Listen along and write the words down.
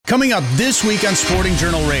Coming up this week on Sporting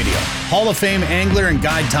Journal Radio, Hall of Fame angler and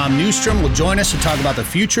guide Tom Newstrom will join us to talk about the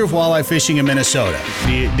future of walleye fishing in Minnesota.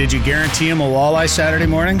 Did you guarantee him a walleye Saturday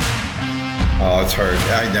morning? Oh, it's hard.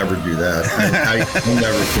 I never do that. I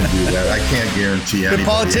never can do that. I can't guarantee anything.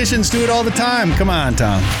 The politicians do it all the time. Come on,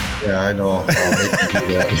 Tom. Yeah, I know. They can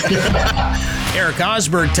do that. Eric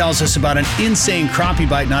Osberg tells us about an insane crappie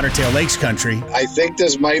bite in Otter Tail Lakes country. I think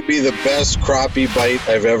this might be the best crappie bite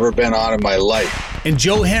I've ever been on in my life. And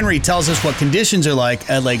Joe Henry tells us what conditions are like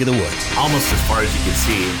at Lake of the Woods. Almost as far as you can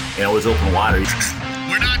see, and it was open water.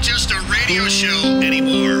 We're not just a radio show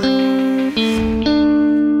anymore.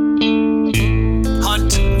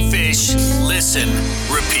 Hunt, fish, listen,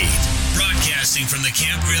 repeat. Broadcasting from the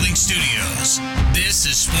Camp Grilling Studios, this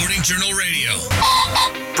is Sporting Journal Radio.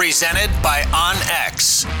 Presented by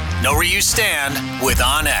OnX. Know where you stand with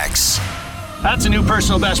OnX. That's a new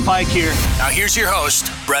personal best pike here. Now here's your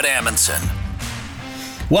host, Brett Amundson.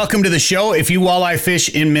 Welcome to the show. If you walleye fish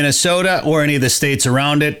in Minnesota or any of the states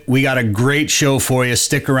around it, we got a great show for you.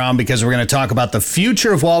 Stick around because we're going to talk about the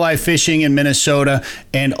future of walleye fishing in Minnesota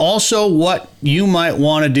and also what you might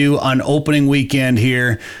want to do on opening weekend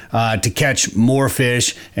here to catch more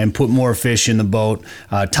fish and put more fish in the boat.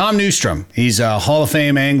 Tom Newstrom, he's a Hall of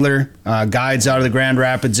Fame angler, guides out of the Grand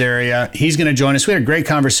Rapids area. He's going to join us. We had a great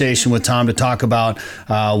conversation with Tom to talk about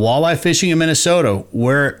walleye fishing in Minnesota,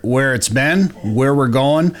 where it's been, where we're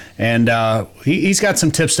going. And he's got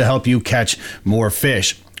some tips to help you catch more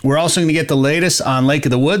fish. We're also going to get the latest on Lake of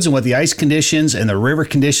the Woods and what the ice conditions and the river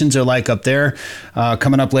conditions are like up there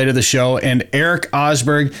coming up later the show. And Eric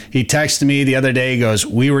Osberg, he texted me the other day. He goes,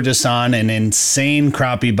 we were just on an insane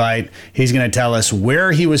crappie bite. He's going to tell us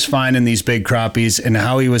where he was finding these big crappies and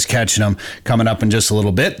how he was catching them coming up in just a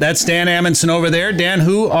little bit. That's Dan Amundson over there. Dan,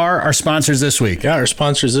 who are our sponsors this week? Yeah, our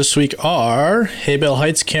sponsors this week are Haybale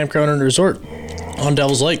Heights Campground and Resort on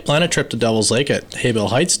Devil's Lake. Plan a trip to Devil's Lake at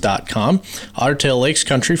haybelleheights.com. Otter Tail Lakes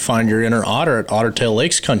Country, find your inner otter at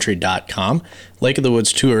ottertaillakescountry.com. Lake of the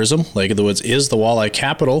Woods Tourism. Lake of the Woods is the walleye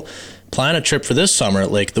capital. Plan a trip for this summer at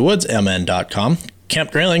lakeofthewoodsmn.com. Camp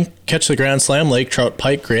Grayling, catch the Grand Slam, lake trout,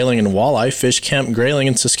 pike, grayling, and walleye. Fish Camp Grayling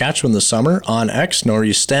in Saskatchewan this summer. OnX, know where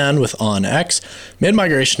you stand with OnX.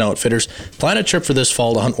 Mid-Migration Outfitters, plan a trip for this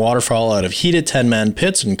fall to hunt waterfowl out of heated 10-man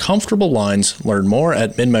pits and comfortable lines. Learn more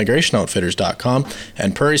at midmigrationoutfitters.com.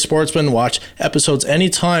 And Prairie Sportsman, watch episodes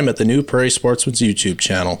anytime at the new Prairie Sportsman's YouTube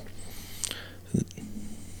channel.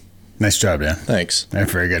 Nice job, Dan. Thanks. Yeah,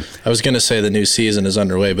 very good. I was going to say the new season is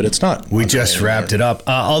underway, but it's not. We just wrapped it up.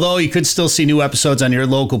 Although you could still see new episodes on your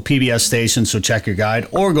local PBS station, so check your guide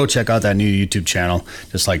or go check out that new YouTube channel,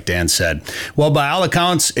 just like Dan said. Well, by all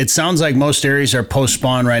accounts, it sounds like most areas are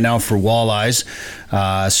post-spawn right now for walleyes.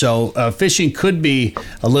 So fishing could be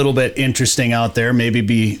a little bit interesting out there, maybe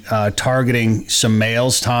be targeting some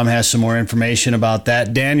males. Tom has some more information about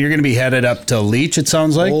that. Dan, you're going to be headed up to Leech, it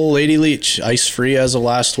sounds like? Old Lady Leech, ice-free as of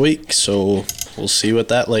last week, so we'll see what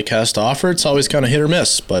that lake has to offer. It's always kind of hit or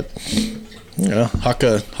miss, but you know, huck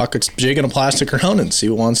a jig in a plastic around and see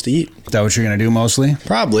what wants to eat. Is that what you're going to do mostly?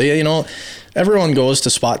 Probably. You know, everyone goes to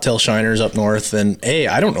spot tail shiners up north, and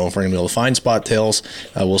I don't know if we're going to be able to find spot tails.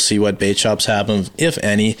 We'll see what bait shops have them, if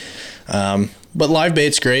any. But live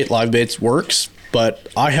bait's great. Live bait works, but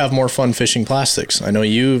I have more fun fishing plastics. I know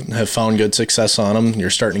you have found good success on them. You're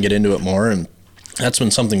starting to get into it more, and that's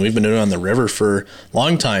been something we've been doing on the river for a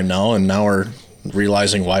long time now, and now we're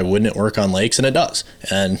realizing why wouldn't it work on lakes, and it does.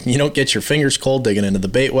 And you don't get your fingers cold digging into the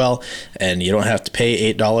bait well, and you don't have to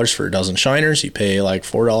pay $8 for a dozen shiners. You pay like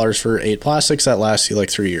 $4 for 8 plastics. That lasts you like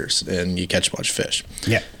 3 years, and you catch a bunch of fish.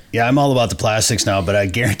 Yeah, I'm all about the plastics now, but I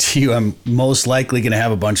guarantee you I'm most likely going to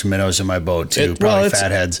have a bunch of minnows in my boat too, probably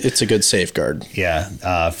fatheads. It's a good safeguard.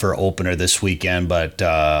 Yeah, for opener this weekend, but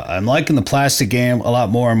I'm liking the plastic game a lot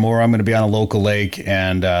more and more. I'm going to be on a local lake,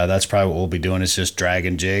 and that's probably what we'll be doing is just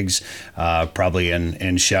dragging jigs, probably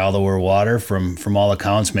in shallower water from all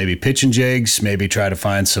accounts, maybe pitching jigs, maybe try to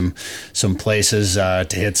find some places to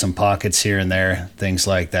hit some pockets here and there, things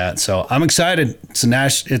like that. So I'm excited.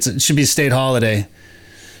 It should be a state holiday.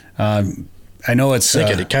 I know it's... I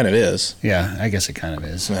think it kind of is. Yeah, I guess it kind of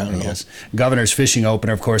is. I guess. Governor's Fishing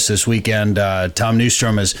Opener, of course, this weekend. Tom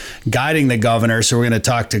Newstrom is guiding the governor, so we're going to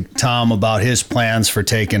talk to Tom about his plans for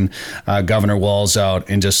taking Governor Walz out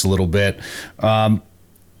in just a little bit. I'm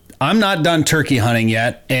not done turkey hunting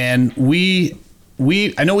yet, and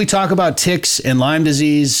I know we talk about ticks and Lyme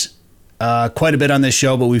disease quite a bit on this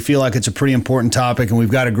show, but we feel like it's a pretty important topic, and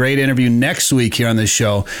we've got a great interview next week here on this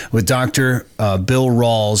show with Dr. Bill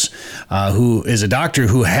Rawls, who is a doctor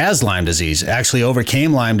who has Lyme disease, actually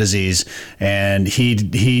overcame Lyme disease, and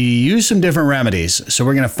he used some different remedies. So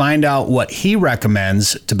we're going to find out what he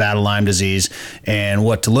recommends to battle Lyme disease and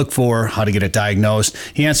what to look for, how to get it diagnosed.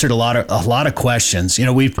 He answered a lot of questions. You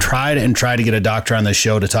know, we've tried to get a doctor on this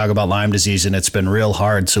show to talk about Lyme disease, and it's been real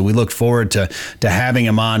hard. So we look forward to having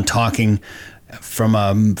him on, talking from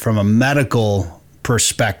a medical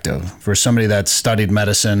perspective for somebody that's studied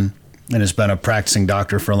medicine and has been a practicing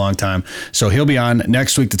doctor for a long time. So he'll be on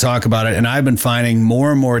next week to talk about it. And I've been finding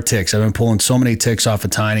more and more ticks. I've been pulling so many ticks off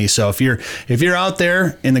of Tiny. So if you're out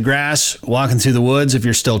there in the grass, walking through the woods, if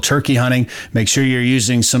you're still turkey hunting, make sure you're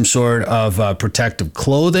using some sort of protective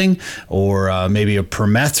clothing, or maybe a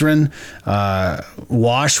permethrin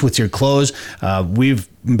wash with your clothes. We've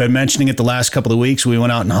been mentioning it the last couple of weeks. We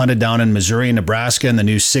went out and hunted down in Missouri and Nebraska in the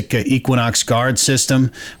new Sitka Equinox Guard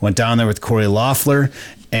system. Went down there with Corey Loeffler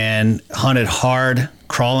and hunted hard,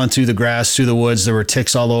 crawling through the grass, through the woods. There were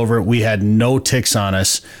ticks all over. We had no ticks on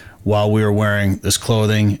us while we were wearing this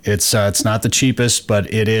clothing. It's not the cheapest,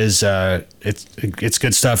 but it is it's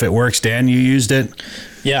good stuff. It works. Dan, you used it?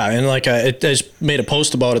 Yeah, and I just made a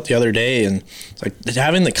post about it the other day, and like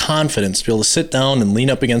having the confidence to be able to sit down and lean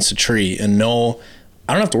up against a tree and know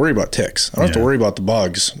I don't have to worry about ticks. I don't have to worry about the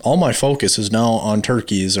bugs. All my focus is now on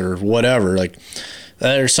turkeys or whatever. Like,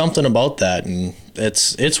 there's something about that, and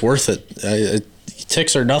it's worth it.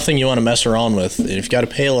 Ticks are nothing you want to mess around with. If you've got to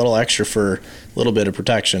pay a little extra for a little bit of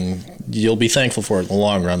protection, you'll be thankful for it in the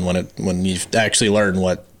long run when you've actually learned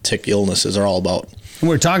what tick illnesses are all about.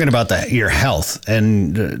 We're talking about your health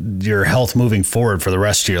and your health moving forward for the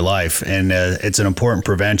rest of your life, and it's an important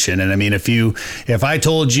prevention. And I mean, if I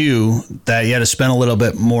told you that you had to spend a little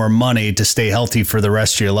bit more money to stay healthy for the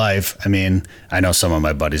rest of your life, I mean, I know some of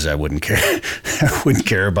my buddies I wouldn't care. I wouldn't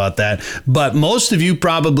care about that, but most of you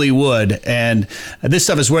probably would. And this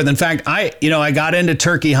stuff is worth. In fact, I got into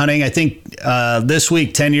turkey hunting. I think this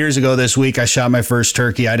week, 10 years ago, this week, I shot my first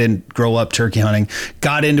turkey. I didn't grow up turkey hunting.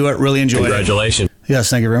 Got into it, really enjoyed it. Congratulations. Yes,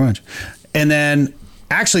 thank you very much. And then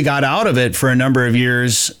actually got out of it for a number of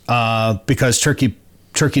years because turkey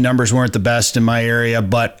numbers weren't the best in my area,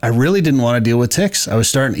 but I really didn't want to deal with ticks. I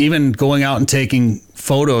was even going out and taking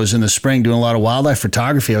photos in the spring, doing a lot of wildlife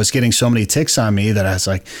photography. I was getting so many ticks on me that I was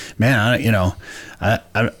like, man,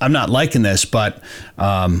 I'm not liking this. But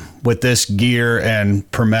with this gear and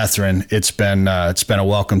permethrin, it's been a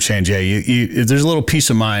welcome change. Yeah, there's a little peace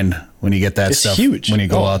of mind when you get that stuff. Huge when you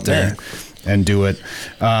go out there. Man. And do it.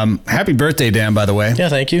 Happy birthday, Dan, by the way. Yeah,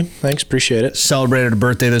 thank you. Thanks, appreciate it. Celebrated a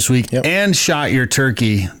birthday this week and shot your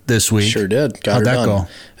turkey this week. Sure did. How'd that go?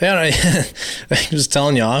 Yeah, I was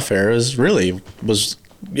telling you off air, it was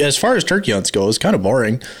as far as turkey hunts go, it was kind of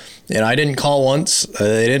boring. And I didn't call once.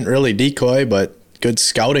 They didn't really decoy, but good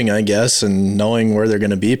scouting, I guess, and knowing where they're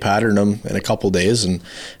going to be, pattern them in a couple of days, and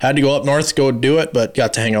had to go up north to go do it, but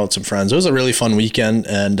got to hang out with some friends. It was a really fun weekend,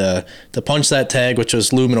 and to punch that tag, which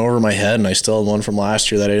was looming over my head, and I still had one from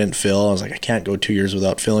last year that I didn't fill. I was like, I can't go 2 years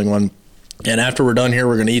without filling one. And after we're done here,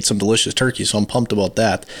 we're going to eat some delicious turkey, so I'm pumped about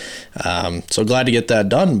that. So glad to get that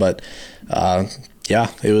done, but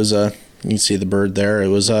yeah, it was you can see the bird there. It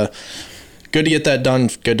was good to get that done.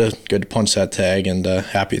 Good to punch that tag, and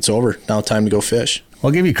happy it's over. Now time to go fish.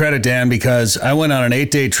 I'll give you credit, Dan, because I went on an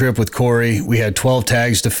 8-day trip with Corey. We had 12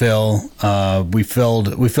 tags to fill. We filled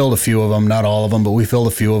a few of them, not all of them, but we filled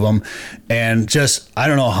a few of them. And just, I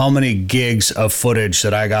don't know how many gigs of footage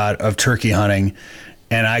that I got of turkey hunting,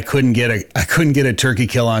 and I couldn't get a turkey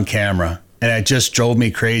kill on camera. And it just drove me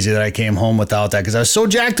crazy that I came home without that, because I was so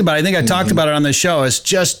jacked about it. I think I talked about it on the show. I was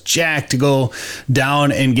just jacked to go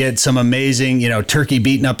down and get some amazing, turkey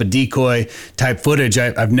beating up a decoy type footage.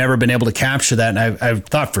 I've never been able to capture that. And I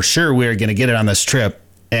thought for sure we were going to get it on this trip.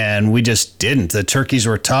 And we just didn't. The turkeys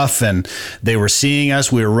were tough, and they were seeing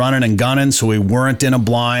us. We were running and gunning, so we weren't in a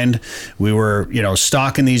blind. We were,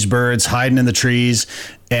 stalking these birds, hiding in the trees,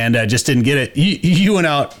 and just didn't get it. You went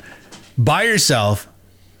out by yourself,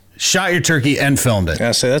 shot your turkey, and filmed it.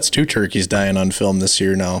 Yeah, that's 2 turkeys dying on film this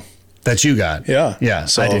year now. That you got? Yeah. Yeah,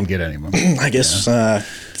 so I didn't get any of them. I guess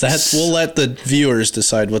we'll let the viewers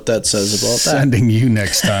decide what that says about that. Sending you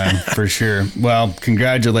next time, for sure. Well,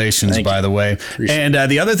 congratulations, by the way. And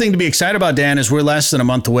the other thing to be excited about, Dan, is we're less than a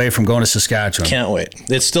month away from going to Saskatchewan. Can't wait.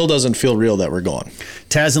 It still doesn't feel real that we're going.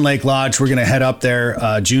 Tasman Lake Lodge, we're going to head up there.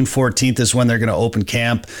 June 14th is when they're going to open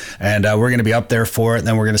camp, and we're going to be up there for it. And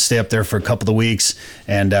then we're going to stay up there for a couple of weeks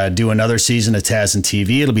and do another season of Tasman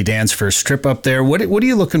TV. It'll be Dan's first trip up there. What are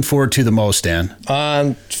you looking forward to the most, Dan?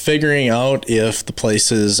 Figuring out if the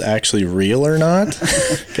place is is actually real or not.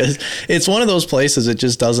 Because it's one of those places it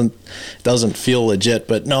just doesn't feel legit.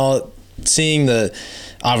 But no, seeing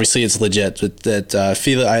obviously it's legit, but that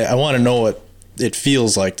I want to know what it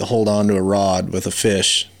feels like to hold on to a rod with a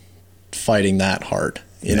fish fighting that hard.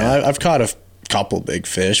 You know, I've caught a couple big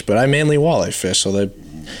fish, but I mainly walleye fish, so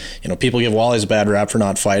people give walleyes a bad rap for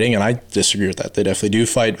not fighting, and I disagree with that. They definitely do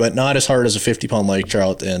fight, but not as hard as a 50-pound lake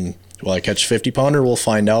trout. And will I catch a 50-pounder? We'll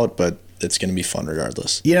find out, but it's going to be fun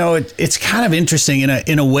regardless. You know, it's kind of interesting.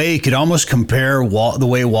 In a way, you could almost compare the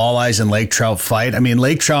way walleyes and lake trout fight. I mean,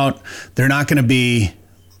 lake trout, they're not going to be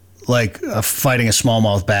like fighting a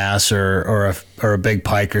smallmouth bass or a big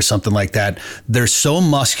pike or something like that. They're so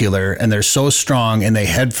muscular and they're so strong, and they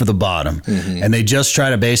head for the bottom, and they just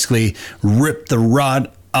try to basically rip the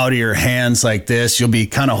rod out of your hands like this. You'll be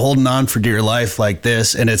kind of holding on for dear life like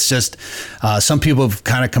this, and it's just some people have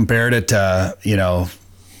kind of compared it to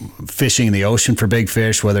fishing in the ocean for big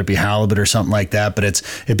fish, whether it be halibut or something like that. But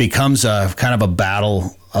it becomes a kind of a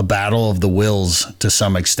battle of the wills to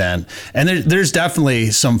some extent. And there's definitely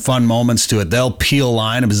some fun moments to it. They'll peel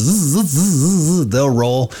line, they'll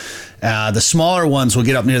roll. The smaller ones will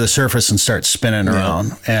get up near the surface and start spinning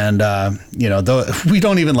around. And, we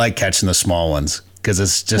don't even like catching the small ones, because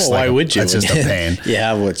it's just why would you? It's just a pain. You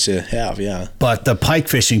have what you have, yeah. But the pike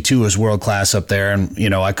fishing too is world class up there,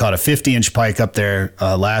 and I caught a 50-inch pike up there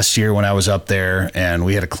last year when I was up there, and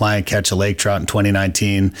we had a client catch a lake trout in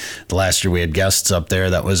 2019. The last year we had guests up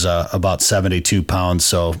there that was about 72 pounds.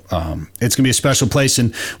 So it's gonna be a special place,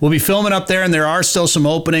 and we'll be filming up there. And there are still some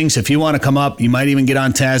openings. If you want to come up, you might even get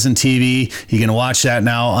on Tazen TV. You can watch that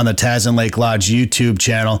now on the Tazen Lake Lodge YouTube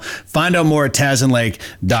channel. Find out more at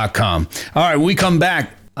TazenLake.com. All right, when we come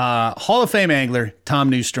back, Hall of Fame angler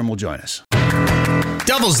Tom Newstrom will join us.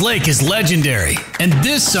 Devil's Lake is legendary, and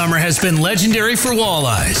this summer has been legendary for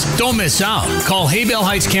walleyes. Don't miss out. Call Haybale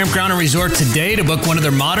Heights Campground and Resort today to book one of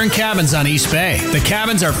their modern cabins on East Bay. The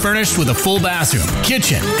cabins are furnished with a full bathroom,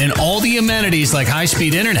 kitchen, and all the amenities like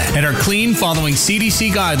high-speed internet, and are clean following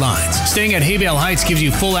CDC guidelines. Staying at Haybale Heights gives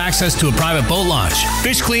you full access to a private boat launch,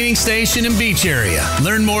 fish cleaning station, and beach area.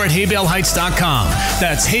 Learn more at haybaleheights.com.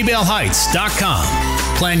 That's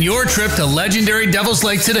haybaleheights.com. Plan your trip to legendary Devil's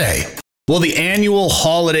Lake today. Well, the annual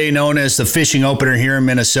holiday known as the fishing opener here in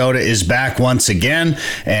Minnesota is back once again.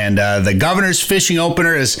 And the governor's fishing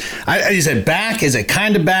opener is it back? Is it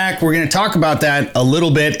kind of back? We're going to talk about that a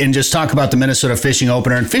little bit and just talk about the Minnesota fishing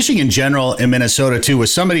opener and fishing in general in Minnesota, too, with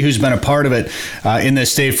somebody who's been a part of it in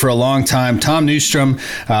this state for a long time. Tom Newstrom,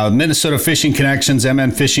 Minnesota Fishing Connections,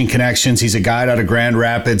 MN Fishing Connections. He's a guide out of Grand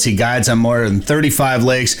Rapids. He guides on more than 35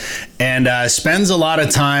 lakes and spends a lot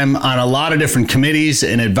of time on a lot of different committees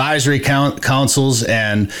and advisory councils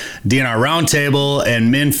and DNR Roundtable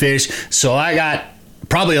and MinFish. So I got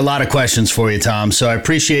probably a lot of questions for you, Tom. So I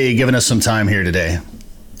appreciate you giving us some time here today.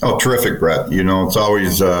 Oh, terrific, Brett. It's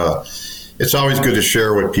always good to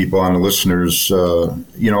share with people and the listeners, a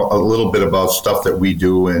little bit about stuff that we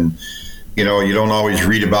do. And, you don't always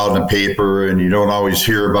read about it in the paper, and you don't always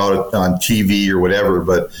hear about it on TV or whatever.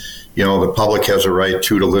 But, the public has a right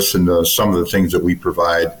to listen to some of the things that we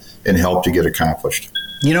provide and help to get accomplished.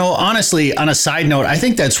 Honestly, on a side note, I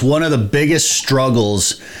think that's one of the biggest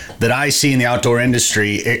struggles that I see in the outdoor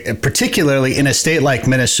industry, particularly in a state like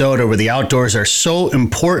Minnesota, where the outdoors are so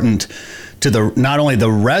important to not only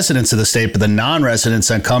the residents of the state, but the non-residents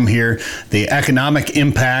that come here, the economic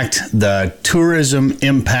impact, the tourism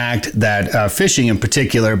impact that fishing in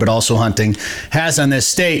particular, but also hunting, has on this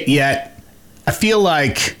state. Yet, I feel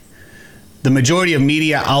like the majority of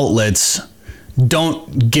media outlets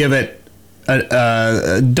don't give it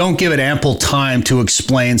ample time to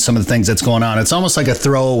explain some of the things that's going on. It's almost like a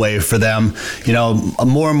throwaway for them.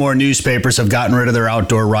 More and more newspapers have gotten rid of their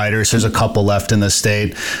outdoor writers. There's a couple left in the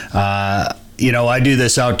state. I do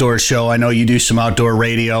this outdoor show. I know you do some outdoor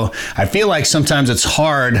radio. I feel like sometimes it's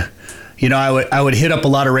hard. I would hit up a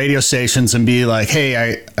lot of radio stations and be like,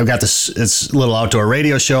 hey, I've got this little outdoor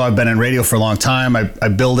radio show. I've been in radio for a long time. I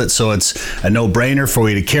build it so it's a no-brainer for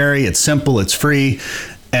you to carry. It's simple. It's free.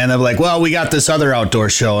 And they're like, well, we got this other outdoor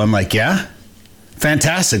show. I'm like, yeah,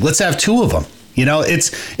 fantastic. Let's have two of them.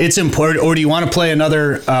 It's important. Or do you want to play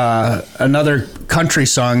another country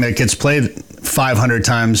song that gets played 500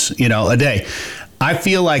 times, a day? I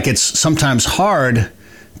feel like it's sometimes hard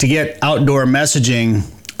to get outdoor messaging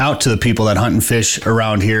out to the people that hunt and fish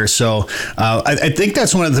around here. So I think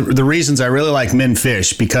that's one of the reasons I really like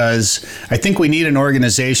MnFish, because I think we need an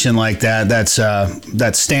organization like that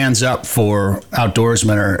that stands up for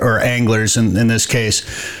outdoorsmen or anglers in this case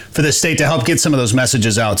for the state to help get some of those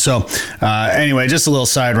messages out. So anyway, just a little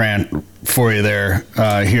side rant for you there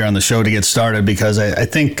here on the show to get started, because I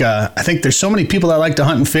think there's so many people that like to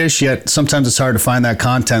hunt and fish, yet sometimes it's hard to find that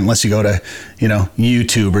content unless you go to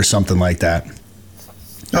YouTube or something like that.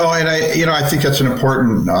 Oh, and I think that's an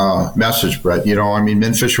important message, Brett.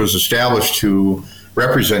 MnFish was established to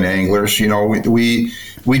represent anglers.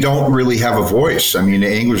 We don't really have a voice.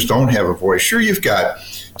 Anglers don't have a voice. Sure, you've got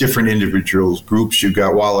different individual groups. You've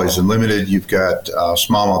got Walleyes Unlimited. You've got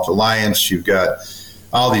Smallmouth Alliance. You've got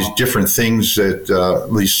all these different things that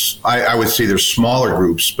at least I would say they're smaller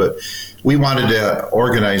groups, but we wanted to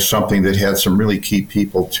organize something that had some really key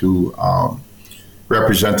people to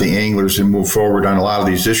represent the anglers and move forward on a lot of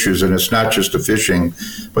these issues. And it's not just the fishing,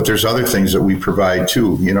 but there's other things that we provide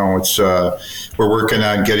too. It's we're working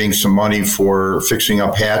on getting some money for fixing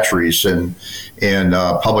up hatcheries and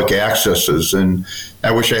public accesses. And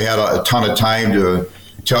I wish I had a ton of time to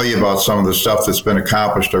tell you about some of the stuff that's been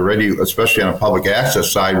accomplished already, especially on a public access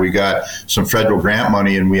side. We got some federal grant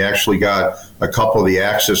money, and we actually got a couple of the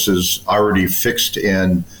accesses already fixed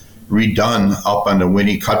and redone up on the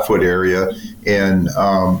Winnie Cutfoot area. And,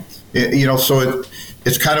 so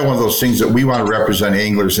it's kind of one of those things that we want to represent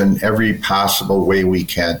anglers in every possible way we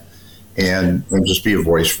can and just be a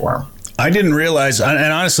voice for them. I didn't realize,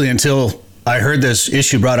 and honestly, until I heard this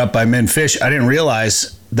issue brought up by MnFish, I didn't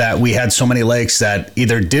realize that we had so many lakes that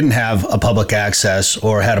either didn't have a public access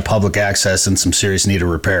or had a public access and some serious need of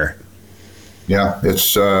repair. Yeah,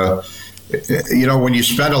 it's, when you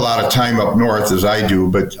spend a lot of time up north, as I do,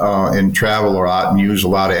 but and travel a lot and use a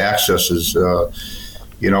lot of accesses,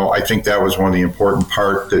 I think that was one of the important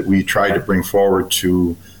part that we tried to bring forward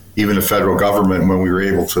to even the federal government when we were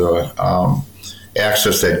able to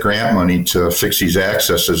access that grant money to fix these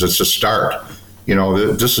accesses. It's a start.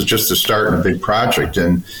 This is just the start in a big project,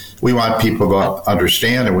 and we want people to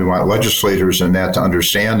understand, and we want legislators and that to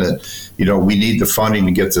understand that, we need the funding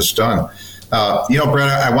to get this done. Brett,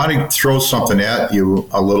 I want to throw something at you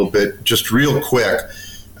a little bit, just real quick.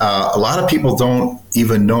 A lot of people don't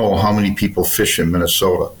even know how many people fish in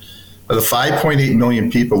Minnesota. Of the 5.8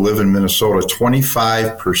 million people live in Minnesota,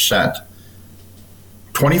 25%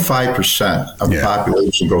 of the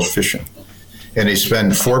population goes fishing. And they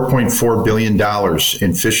spend $4.4 billion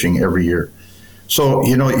in fishing every year. So,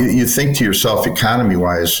 you think to yourself,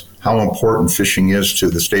 economy-wise, how important fishing is to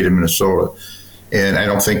the state of Minnesota. And I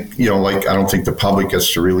don't think, I don't think the public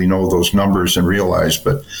gets to really know those numbers and realize,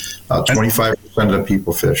 but 25% of the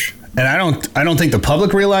people fish. And I don't think the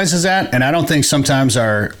public realizes that, and I don't think sometimes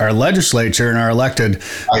our legislature and our elected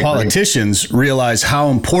politicians realize how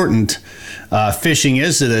important fishing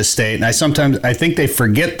is to this state. And I think they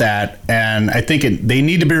forget that, and I think they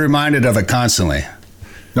need to be reminded of it constantly.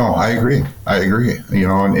 No, I agree.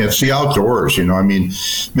 And it's the outdoors,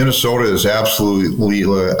 Minnesota is absolutely,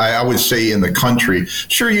 I would say in the country,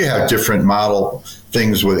 sure you have different model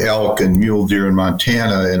things with elk and mule deer in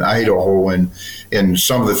Montana and Idaho, and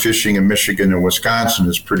some of the fishing in Michigan and Wisconsin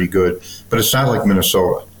is pretty good, but it's not like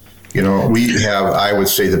Minnesota. We have, I would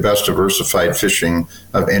say, the best diversified fishing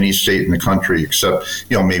of any state in the country, except,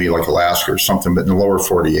 maybe like Alaska or something, but in the lower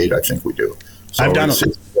 48, I think we do. So I've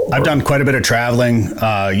done quite a bit of traveling,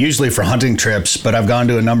 usually for hunting trips, but I've gone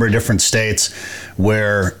to a number of different states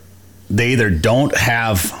where they either don't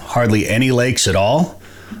have hardly any lakes at all,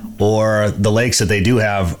 or the lakes that they do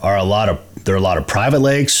have are a lot of private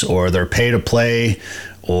lakes, or they're pay to play,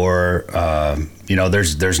 or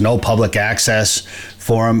there's no public access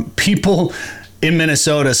for them. People in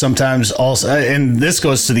Minnesota sometimes also, and this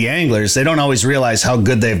goes to the anglers, they don't always realize how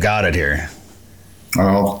good they've got it here.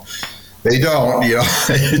 Well, they don't,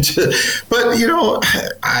 but,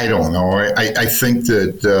 I don't know. I think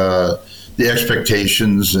that the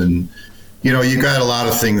expectations and, you got a lot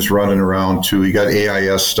of things running around too. You got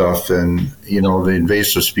AIS stuff and, the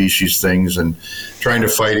invasive species things and trying to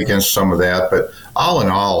fight against some of that. But all in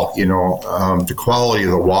all, the quality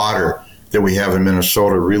of the water that we have in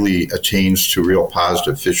Minnesota really attains to real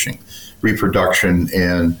positive fishing, reproduction,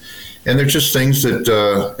 and they're just things that,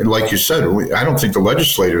 like you said, I don't think the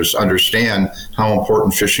legislators understand how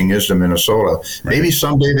important fishing is to Minnesota. Right. Maybe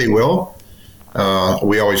someday they will.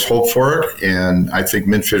 We always hope for it, and I think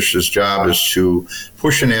MnFish's job is to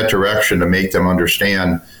push in that direction to make them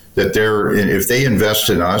understand that if they invest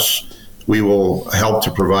in us, we will help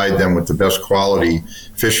to provide them with the best quality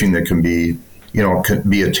fishing that can be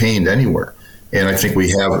attained anywhere. And I think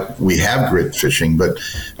we have grid fishing, but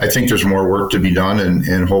I think there's more work to be done,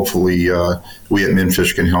 and hopefully we at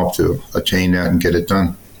MnFish can help to attain that and get it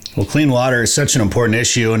done. Well, clean water is such an important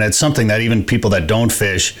issue, and it's something that even people that don't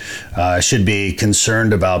fish should be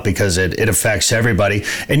concerned about, because it affects everybody.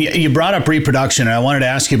 And you brought up reproduction, and I wanted to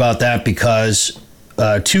ask you about that because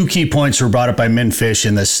two key points were brought up by MnFish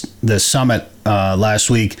in this summit last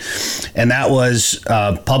week, and that was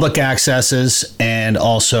public accesses and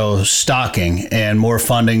also stocking and more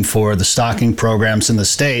funding for the stocking programs in the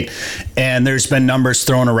state. And there's been numbers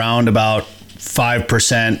thrown around about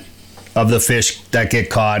 5% of the fish that get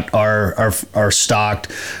caught are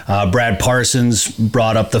stocked. Brad Parsons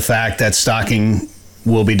brought up the fact that stocking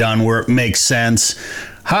will be done where it makes sense.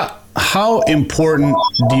 How important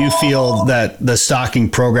do you feel that the stocking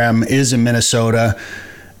program is in Minnesota?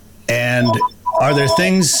 And are there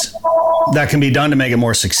things that can be done to make it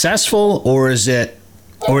more successful, or is it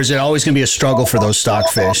always going to be a struggle for those stock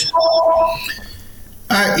fish?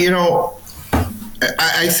 I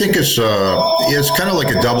think it's kind of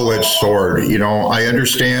like a double-edged sword. I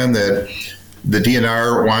understand that the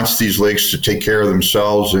DNR wants these lakes to take care of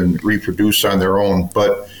themselves and reproduce on their own,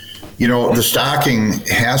 but the stocking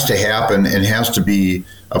has to happen and has to be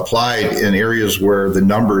applied in areas where the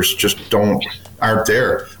numbers just aren't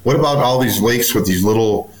there. What about all these lakes with these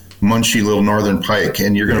little munchy little northern pike,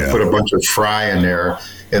 and you're going to put a bunch of fry in there,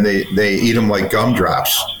 and they eat them like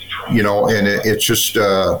gumdrops, and it's just.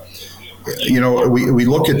 We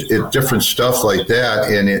look at different stuff like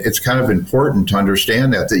that, and it's kind of important to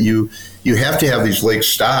understand that you have to have these lakes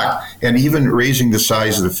stocked, and even raising the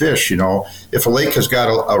size of the fish. If a lake has got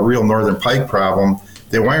a real northern pike problem,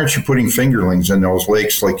 then why aren't you putting fingerlings in those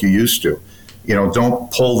lakes like you used to?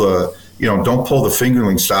 Don't pull the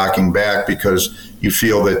fingerling stocking back because you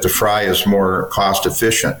feel that the fry is more cost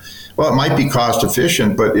efficient. Well, it might be cost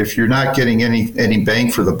efficient, but if you're not getting any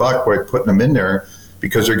bang for the buck by putting them in there,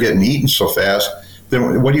 because they're getting eaten so fast,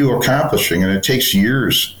 then what are you accomplishing? And it takes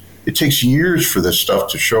years. It takes years for this stuff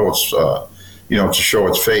to show its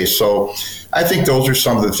face. So I think those are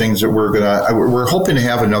some of the things that we're hoping to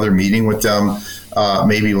have another meeting with them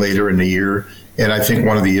maybe later in the year. And I think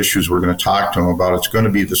one of the issues we're going to talk to them about, it's going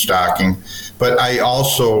to be the stocking. But I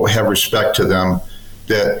also have respect to them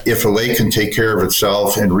that if a lake can take care of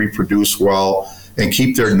itself and reproduce well and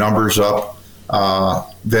keep their numbers up,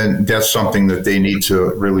 then that's something that they need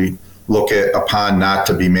to really look upon, not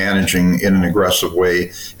to be managing in an aggressive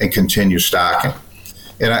way and continue stocking.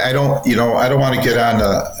 And I don't want to get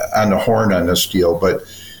on the horn on this deal, but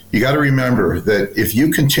you got to remember that if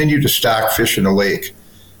you continue to stock fish in a lake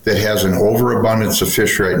that has an overabundance of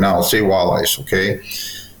fish right now, say walleyes, okay,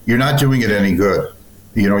 you're not doing it any good.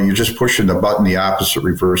 You're just pushing the button the opposite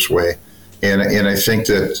reverse way. And I think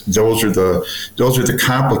that those are the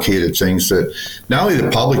complicated things that not only the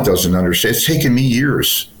public doesn't understand. It's taken me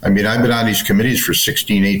years. I mean, I've been on these committees for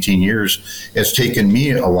 16, 18 years. It's taken me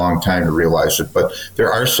a long time to realize it. But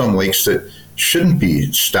there are some lakes that shouldn't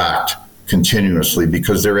be stocked continuously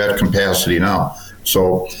because they're at capacity now.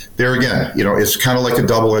 So there again, it's kind of like a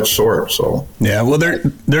double-edged sword. So yeah, well,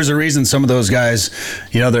 there's a reason some of those guys,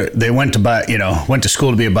 they went to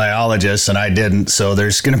school to be a biologist, and I didn't. So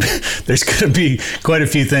there's gonna be quite a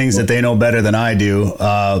few things that they know better than I do.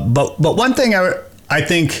 But one thing I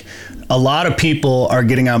think a lot of people are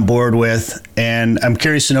getting on board with, and I'm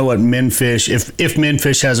curious to know what MnFish, if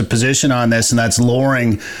MnFish has a position on this, and that's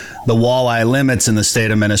lowering the walleye limits in the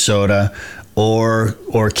state of Minnesota, or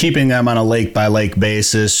keeping them on a lake by lake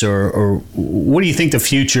basis, or what do you think the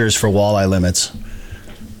future is for walleye limits?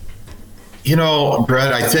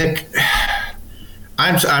 Brett, I think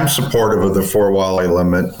I'm supportive of the 4 walleye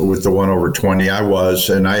limit with the 1/20. I was,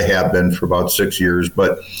 and I have been for about 6 years,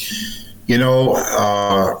 but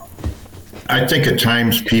I think at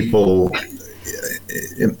times people,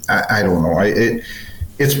 I don't know,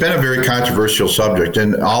 it's been a very controversial subject,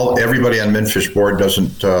 and everybody on MnFish board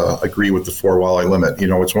doesn't agree with the 4 walleye limit.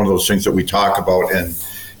 It's one of those things that we talk about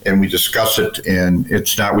and we discuss it, and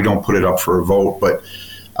we don't put it up for a vote. But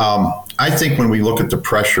I think when we look at the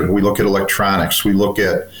pressure, we look at electronics, we look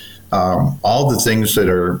at all the things that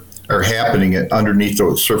are happening underneath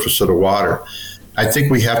the surface of the water, I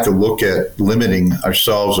think we have to look at limiting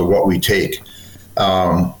ourselves of what we take.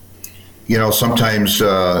 Sometimes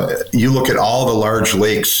you look at all the large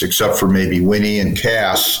lakes except for maybe Winnie and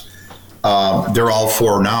Cass. They're all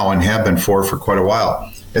 4 now and have been 4 for quite a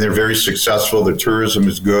while. And they're very successful. The tourism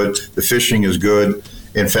is good. The fishing is good.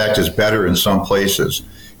 In fact, it's better in some places.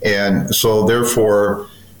 And so therefore,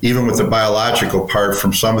 even with the biological part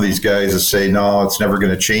from some of these guys that say, no, it's never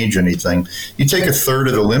going to change anything, you take a third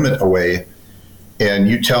of the limit away, and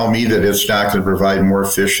you tell me that it's not going to provide more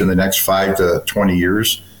fish in the next 5 to 20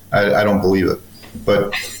 years, I don't believe it.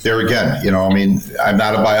 But there again, I'm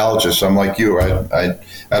not a biologist. I'm like you. I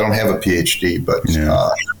don't have a PhD, but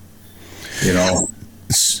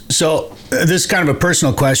So this is kind of a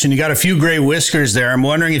personal question. You got a few gray whiskers there. I'm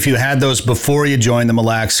wondering if you had those before you joined the Mille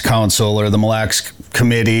Lacs Council or the Mille Lacs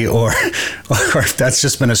Committee, or if that's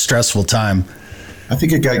just been a stressful time. I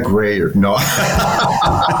think it got grayer. No,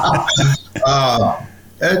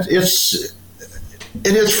 it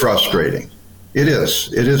is frustrating. It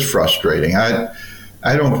is frustrating. I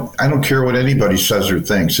don't care what anybody says or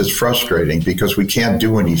thinks. It's frustrating because we can't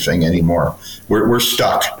do anything anymore. We're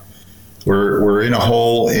stuck. We're in a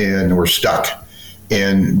hole and we're stuck.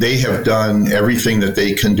 And they have done everything that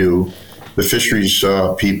they can do, the fisheries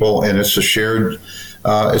people, and it's a shared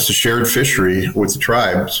fishery with the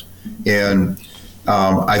tribes. And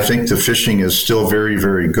I think the fishing is still very,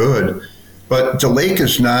 very good, but the lake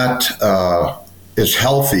is not as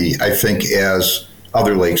healthy, I think, as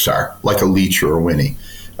other lakes are, like a Leech or a Winnie.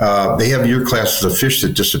 They have year classes of fish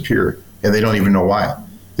that disappear, and they don't even know why.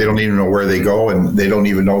 They don't even know where they go, and they don't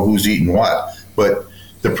even know who's eating what. But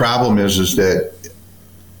the problem is that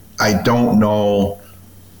I don't know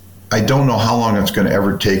how long it's going to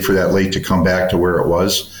ever take for that lake to come back to where it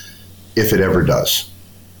was, if it ever does.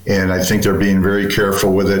 And I think they're being very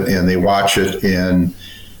careful with it, and they watch it. And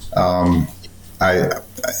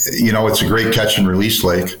it's a great catch and release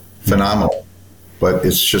lake, phenomenal. But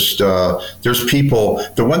it's just there's people.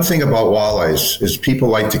 The one thing about walleyes is people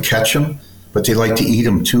like to catch them, but they like to eat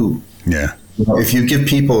them too. Yeah. If you give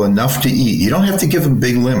people enough to eat, you don't have to give them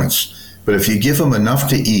big limits, but if you give them enough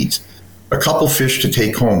to eat, a couple fish to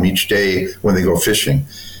take home each day when they go fishing,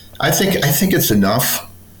 I think it's enough.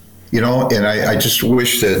 And I just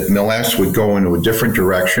wish that Mille Lacs would go into a different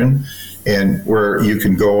direction, and where you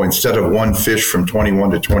can go, instead of one fish from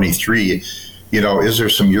 21 to 23, is there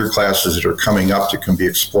some year classes that are coming up that can be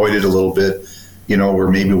exploited a little bit, where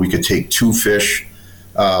maybe we could take 2 fish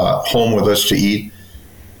home with us to eat.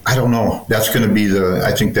 I don't know.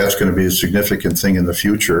 I think that's going to be a significant thing in the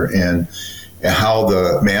future, and how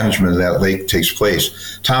the management of that lake takes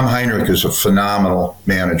place. Tom Heinrich is a phenomenal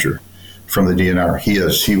manager from the DNR.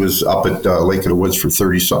 He was up at Lake of the Woods for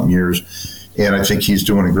 30-something years, and I think he's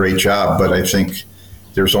doing a great job, but I think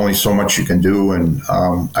there's only so much you can do, and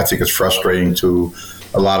I think it's frustrating to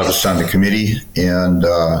a lot of us on the committee, and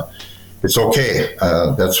it's okay.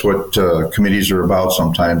 That's what committees are about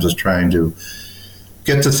sometimes, is trying to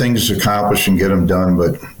get the things accomplished and get them done,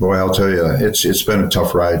 but boy, I'll tell you, it's been a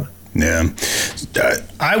tough ride. Yeah.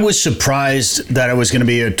 I was surprised that it was going to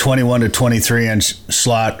be a 21 to 23 inch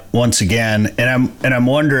slot once again. And I'm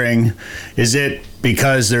wondering, is it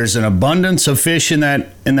because there's an abundance of fish in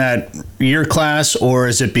that year class, or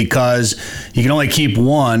is it because you can only keep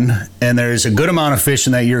one and there's a good amount of fish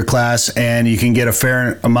in that year class and you can get a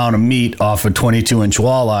fair amount of meat off a 22 inch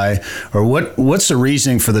walleye? Or what's the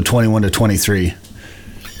reasoning for the 21 to 23?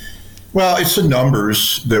 Well, it's the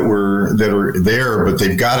numbers that are there, but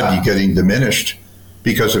they've got to be getting diminished,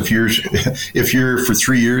 because if you're for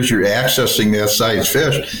 3 years you're accessing that size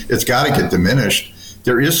fish, it's got to get diminished.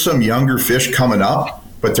 There is some younger fish coming up,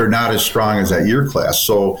 but they're not as strong as that year class.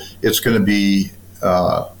 So it's going to be,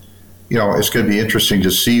 it's going to be interesting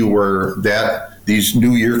to see where these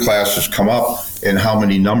new year classes come up and how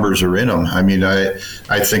many numbers are in them. I mean,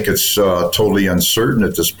 I think it's totally uncertain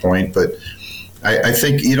at this point, but I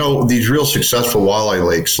think, these real successful walleye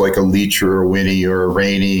lakes like a Leech or a Winnie or a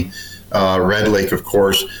Rainy, Red Lake, of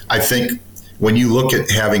course, I think when you look at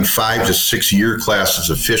having 5 to 6 year classes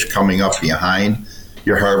of fish coming up behind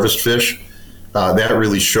your harvest fish, that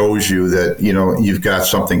really shows you that, you've got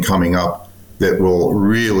something coming up that will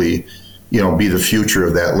really, be the future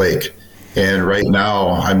of that lake. And right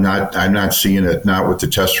now, I'm not seeing it, not with the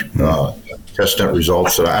test net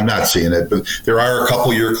results. I'm not seeing it, but there are a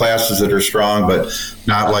couple year classes that are strong, but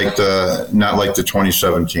not like the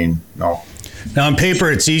 2017. No. Now, on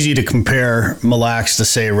paper, it's easy to compare Mille Lacs to,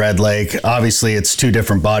 say, Red Lake. Obviously, it's 2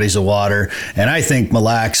 different bodies of water, and I think Mille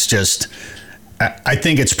Lacs I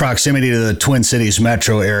think its proximity to the Twin Cities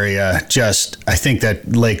metro area, I think that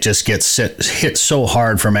lake just gets hit so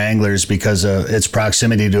hard from anglers because of its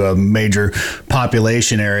proximity to a major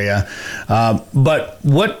population area. But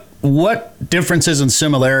what differences and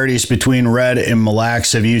similarities between Red and Mille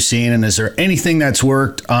Lacs have you seen, and is there anything that's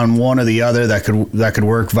worked on one or the other that could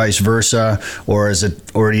work vice versa, or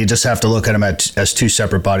do you just have to look at them as 2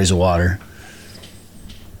 separate bodies of water?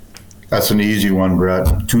 That's an easy one,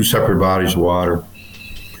 Brett. 2 separate bodies of water.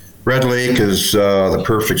 Red Lake is the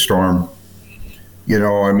perfect storm.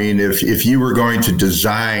 If you were going to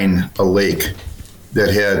design a lake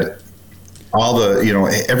that had all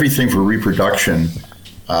the, everything for reproduction.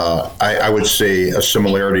 I would say a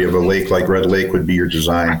similarity of a lake like Red Lake would be your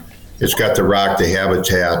design. It's got the rock, the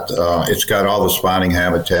habitat. It's got all the spawning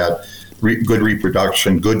habitat, good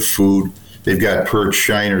reproduction, good food. They've got perch,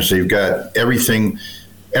 shiners. They've got everything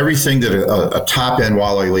that a top-end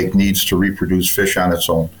walleye lake needs to reproduce fish on its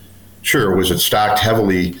own. Sure, was it stocked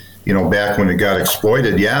heavily, back when it got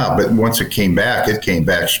exploited? Yeah, but once it came back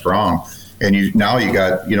strong. And now you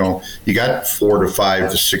got 4 to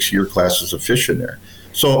 5 to 6 year classes of fish in there.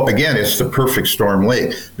 So again, it's the perfect storm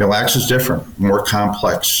lake. Mille Lacs is different, more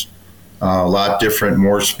complex, a lot different,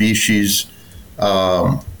 more species,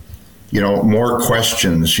 more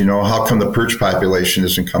questions. How come the perch population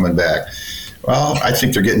isn't coming back? Well, I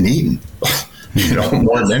think they're getting eaten.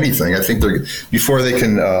 More than anything, I think before they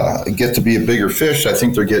can get to be a bigger fish, I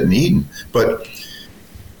think they're getting eaten. But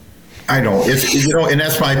I don't. And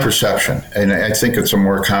that's my perception. And I think it's a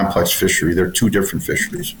more complex fishery. They're two different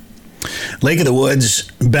fisheries. Lake of the Woods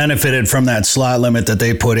benefited from that slot limit that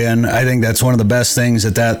they put in. I think that's one of the best things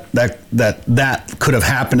that could have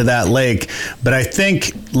happened to that lake. But I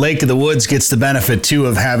think Lake of the Woods gets the benefit too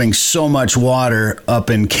of having so much water up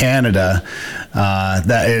in Canada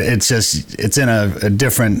that it's in a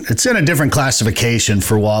different classification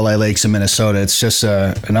for walleye lakes in Minnesota. It's just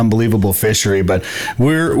an unbelievable fishery. But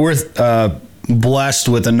we're blessed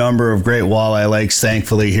with a number of great walleye lakes,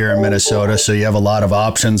 thankfully, here in Minnesota. So you have a lot of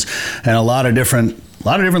options and a lot of different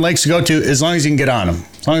lakes to go to, as long as you can get on them.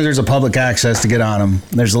 As long as there's a public access to get on them.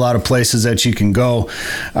 There's a lot of places that you can go.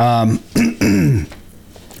 How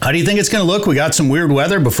do you think it's going to look? We got some weird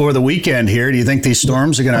weather before the weekend here. Do you think these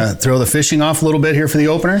storms are going to throw the fishing off a little bit here for the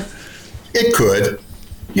opener? It could.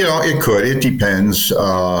 It could. It depends.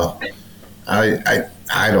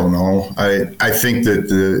 I don't know. I think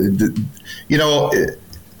that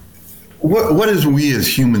what is we as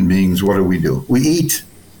human beings? What do? We eat.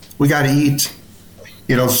 We got to eat.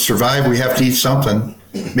 To survive, we have to eat something.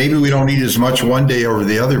 Maybe we don't eat as much one day over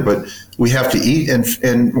the other, but we have to eat.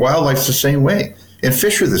 And wildlife's the same way, and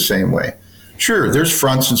fish are the same way. Sure, there's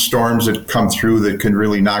fronts and storms that come through that can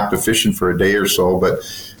really knock the fishing for a day or so, but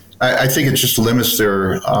I think it just limits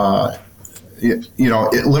their.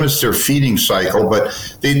 It limits their feeding cycle, but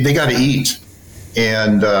they got to eat.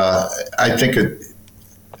 And I think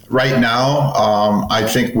right now, I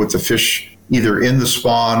think with the fish either in the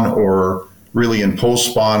spawn or really in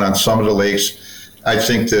post-spawn on some of the lakes, I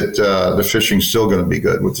think that the fishing's still going to be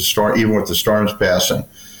good with the storm, even with the storms passing.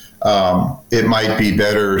 It might be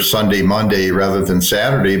better Sunday, Monday rather than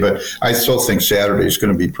Saturday, but I still think Saturday is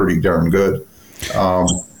going to be pretty darn good.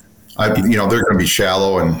 They're going to be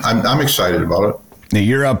shallow, and I'm excited about it. Now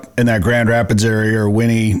you're up in that Grand Rapids area, or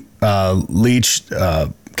Winnie, Leech,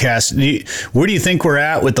 Cass. Where do you think we're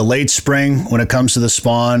at with the late spring when it comes to the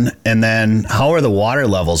spawn? And then how are the water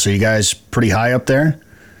levels? Are you guys pretty high up there?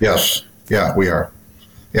 Yes. Yeah, we are.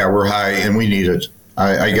 Yeah, we're high, and we need it.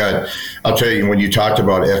 I'll tell you, when you talked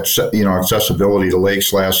about accessibility to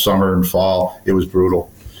lakes last summer and fall, it was brutal.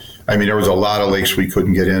 I mean, there was a lot of lakes we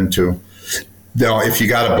couldn't get into. Now, if you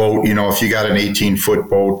got a boat, if you got an 18-foot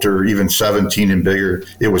boat or even 17 and bigger,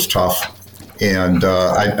 it was tough. And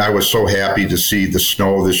I was so happy to see the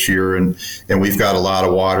snow this year, and we've got a lot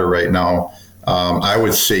of water right now. I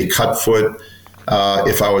would say Cutfoot,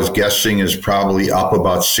 if I was guessing, is probably up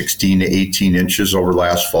about 16 to 18 inches over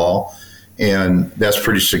last fall, and that's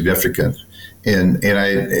pretty significant. And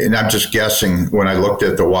I'm just guessing when I looked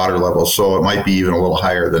at the water level, so it might be even a little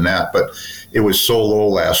higher than that. But it was so low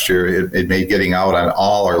last year, it made getting out on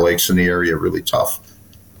all our lakes in the area really tough.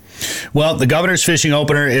 Well, the Governor's Fishing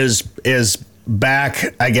Opener is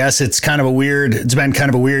back. I guess it's been kind of a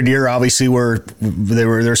weird year. Obviously,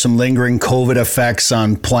 there's some lingering COVID effects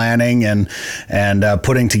on planning and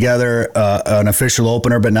putting together an official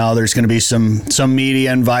opener. But now there's going to be some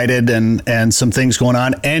media invited and some things going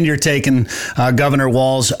on. And you're taking Governor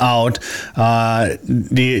Walz out.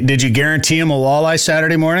 Did you guarantee him a walleye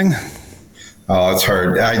Saturday morning? Oh, it's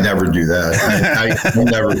hard. I never do that. I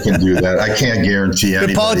never can do that. I can't guarantee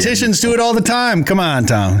anybody. The politicians do it all the time. Come on,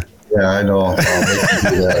 Tom. Yeah, I know.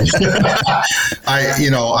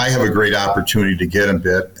 I have a great opportunity to get him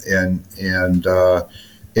bit, and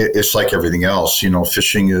it's like everything else.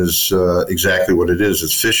 Fishing is exactly what it is.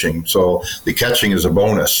 It's fishing. So the catching is a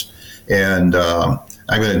bonus, and I'm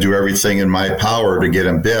going to do everything in my power to get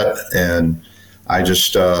him bit. And I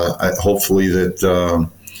just hopefully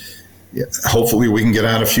we can get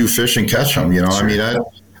on a few fish and catch them. Sure. I mean,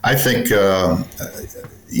 I think. I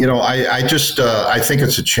think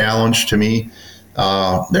it's a challenge to me.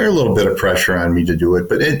 There's a little bit of pressure on me to do it,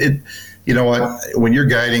 but you know what, when you're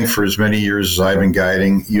guiding for as many years as I've been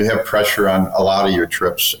guiding, you have pressure on a lot of your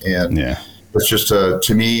trips. And it's just,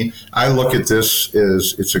 to me, I look at this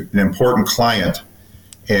as it's an important client.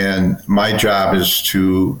 And my job is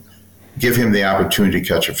to give him the opportunity to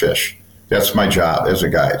catch a fish. That's my job as a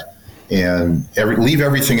guide. And leave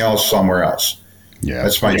everything else somewhere else. Yeah,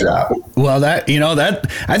 that's my job. Well, I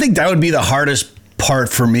think that would be the hardest part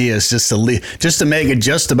for me, is just to make it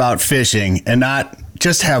just about fishing and not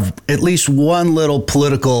just have at least one little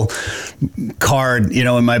political card,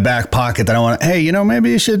 in my back pocket that I want to, hey, maybe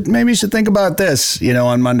you should think about this,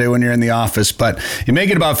 on Monday when you're in the office. But you make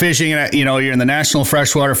it about fishing, and you're in the National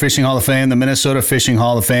Freshwater Fishing Hall of Fame, the Minnesota Fishing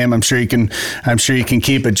Hall of Fame. I'm sure you can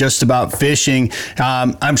keep it just about fishing.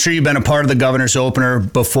 I'm sure you've been a part of the Governor's Opener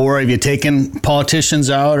before. Have you taken politicians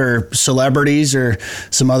out or celebrities or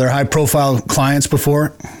some other high profile clients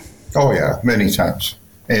before? Oh yeah, many times.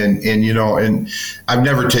 And I've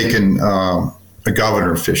never taken a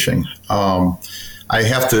governor fishing. I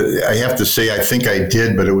have to say, I think I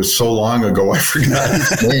did, but it was so long ago I forgot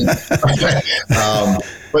his name.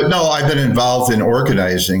 But no, I've been involved in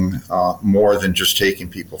organizing more than just taking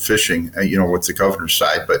people fishing, with the governor's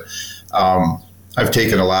side. But I've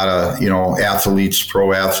taken a lot of athletes,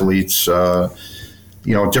 pro athletes.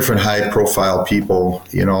 Different high profile people.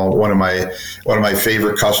 One of my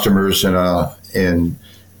favorite customers and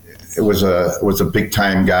it was a big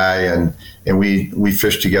time guy, and we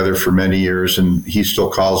fished together for many years, and he still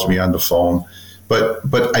calls me on the phone. But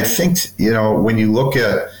I think, when you look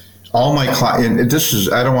at all my clients,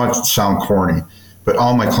 and I don't want it to sound corny, but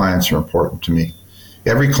all my clients are important to me.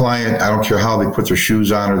 Every client, I don't care how they put their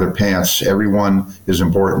shoes on or their pants, everyone is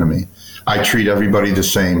important to me. I treat everybody the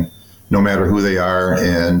same, no matter who they are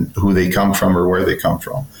and who they come from or where they come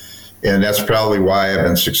from. And that's probably why I've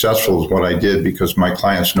been successful, is what I did, because my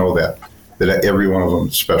clients know that every one of them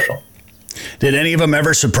is special. Did any of them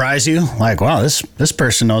ever surprise you? Like, wow, this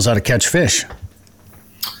person knows how to catch fish.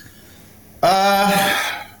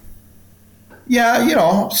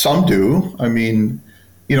 Yeah, some do. I mean,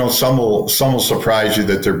 some will surprise you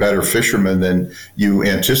that they're better fishermen than you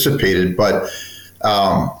anticipated. But,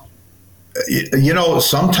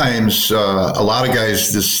 sometimes a lot of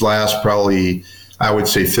guys this last probably, I would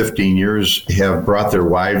say 15 years, have brought their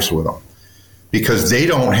wives with them because they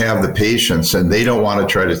don't have the patience and they don't want to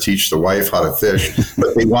try to teach the wife how to fish,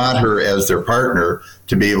 but they want her as their partner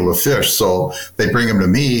to be able to fish. So they bring them to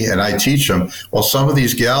me and I teach them. Well, some of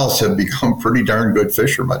these gals have become pretty darn good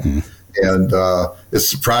fishermen. And it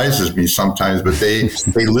surprises me sometimes, but they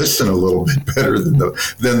listen a little bit better than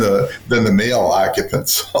the male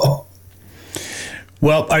occupants. So.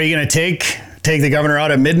 Well, are you going to take the governor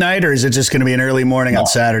out at midnight, or is it just going to be an early morning on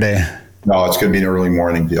Saturday? No, it's going to be an early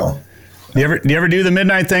morning deal. Do you ever do the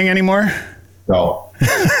midnight thing anymore? No.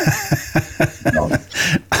 No,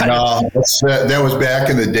 that was back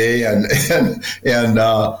in the day, and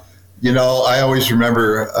I always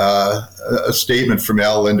remember a statement from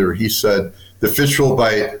Al Linder. He said, "The fish will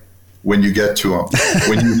bite when you get to them.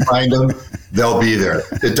 When you find them, they'll be there.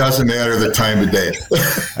 It doesn't matter the time of day."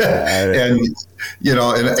 And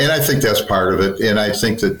I think that's part of it. And I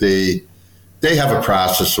think that they have a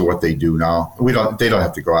process of what they do now. They don't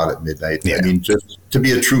have to go out at midnight. Yeah. I mean, just to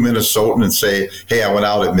be a true Minnesotan and say, "Hey, I went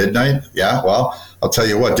out at midnight." Yeah, well, I'll tell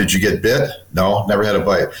you what. Did you get bit? No, never had a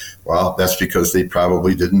bite. Well, that's because they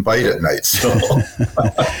probably didn't bite at night. So,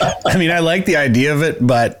 I mean, I like the idea of it,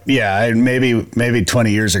 but yeah, maybe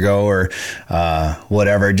 20 years ago or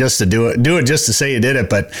whatever, just to do it just to say you did it.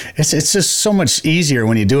 But it's just so much easier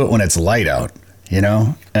when you do it when it's light out.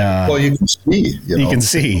 Well, you can see. You can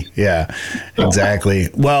see. Yeah, exactly.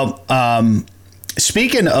 Well,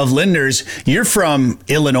 speaking of Linders, you're from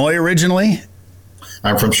Illinois originally?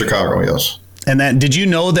 I'm from Chicago, yes. And did you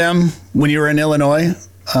know them when you were in Illinois,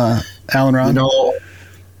 Al and Ron?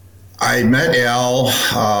 I met Al.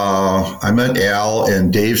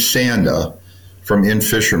 And Dave Sanda from In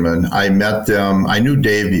Fisherman. I met them. I knew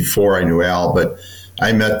Dave before I knew Al, but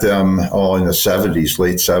I met them all in the 70s,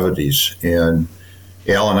 late 70s. And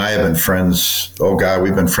Al and I have been friends. Oh God,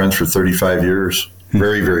 we've been friends for 35 years.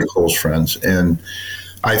 Very, very close friends. And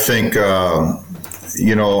I think, I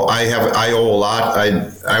owe a lot.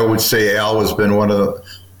 I would say Al has been one of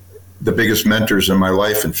the biggest mentors in my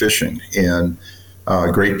life in fishing, and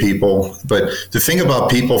great people. But the thing about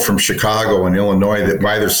people from Chicago and Illinois,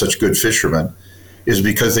 why they're such good fishermen, is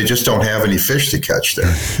because they just don't have any fish to catch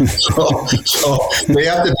there. So they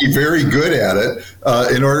have to be very good at it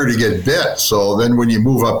in order to get bit. So then when you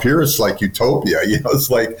move up here, it's like utopia. It's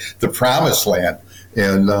like the promised land.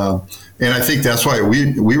 And I think that's why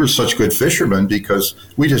we were such good fishermen, because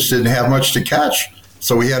we just didn't have much to catch.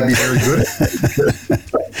 So we had to be very good at it.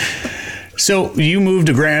 So you moved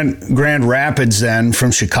to Grand Rapids then from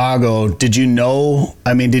Chicago. Did you know?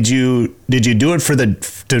 I mean, did you do it for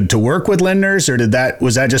to work with Lindners, or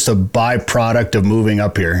was that just a byproduct of moving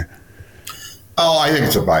up here? Oh, I think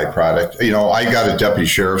it's a byproduct. I got a deputy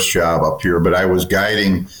sheriff's job up here, but I was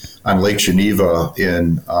guiding on Lake Geneva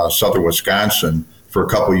in southern Wisconsin for a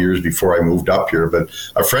couple of years before I moved up here. But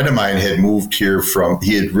a friend of mine had moved here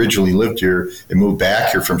he had originally lived here and moved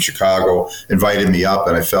back here from Chicago, invited me up,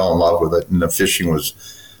 and I fell in love with it. And the fishing was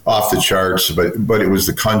off the charts, but it was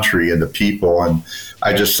the country and the people. And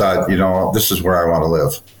I just thought, this is where I want to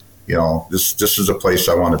live. This is a place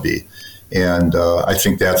I want to be. And I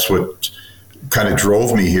think that's what kind of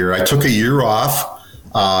drove me here. I took a year off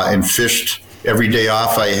and fished every day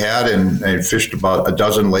off I had, and I fished about a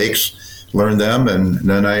dozen lakes, learned them, and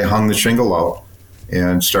then I hung the shingle out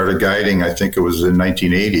and started guiding. I think it was in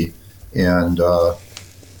 1980, and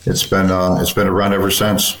it's been a run ever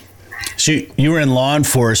since. So you were in law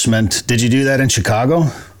enforcement. Did you do that in Chicago?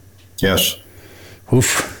 Yes.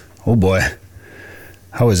 Oof. Oh boy.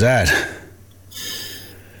 How was that?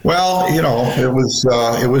 Well,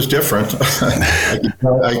 it was different.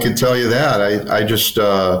 I can tell you that. I just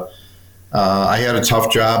I had a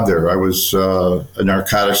tough job there. I was a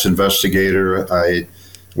narcotics investigator. I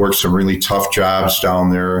worked some really tough jobs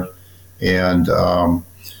down there, and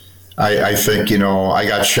I think I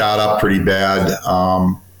got shot up pretty bad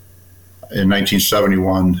in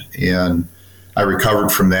 1971, and I recovered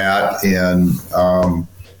from that. And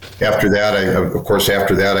after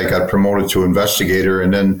that, I got promoted to investigator,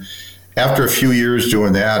 and then after a few years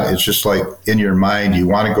doing that, it's just like in your mind, you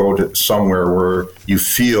want to go to somewhere where you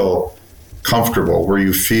feel comfortable, where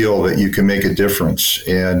you feel that you can make a difference.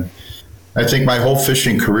 And I think my whole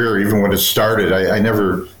fishing career, even when it started, I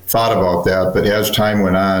never thought about that. But as time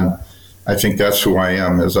went on, I think that's who I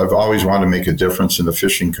am, is I've always wanted to make a difference in the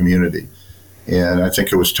fishing community. And I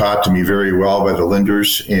think it was taught to me very well by the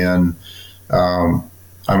Lindners, and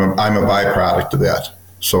I'm a byproduct of that.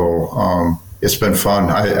 So it's been fun.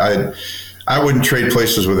 I wouldn't trade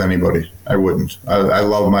places with anybody. I wouldn't. I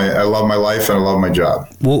love my life, and I love my job.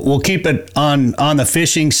 We'll keep it on the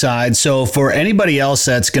fishing side. So for anybody else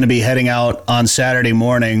that's going to be heading out on Saturday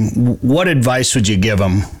morning, what advice would you give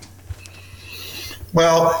them?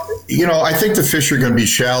 Well, I think the fish are going to be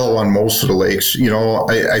shallow on most of the lakes.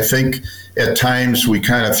 I think at times we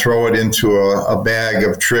kind of throw it into a bag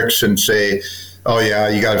of tricks and say, oh yeah,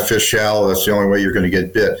 you got to fish shallow. That's the only way you're going to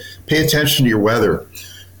get bit. Pay attention to your weather.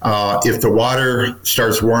 If the water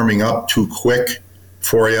starts warming up too quick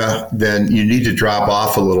for you, then you need to drop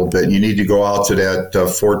off a little bit. You need to go out to that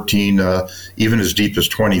 14, even as deep as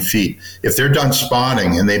 20 feet. If they're done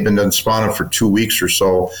spawning, and they've been done spawning for 2 weeks or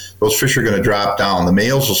so, those fish are going to drop down. The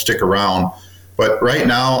males will stick around. But right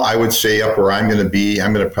now, I would say up where I'm going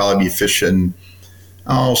to probably be fishing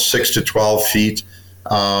 6 to 12 feet.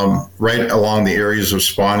 Right along the areas of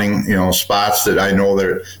spawning, spots that I know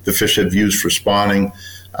that the fish have used for spawning.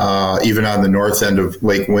 Even on the north end of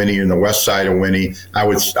Lake Winnie and the west side of Winnie, I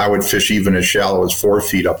would fish even as shallow as 4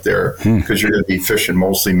 feet up there, because you're going to be fishing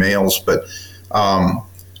mostly males. But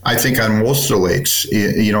I think on most of the lakes,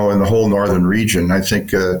 in the whole northern region, I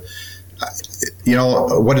think,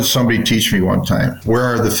 what did somebody teach me one time? Where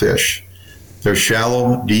are the fish? They're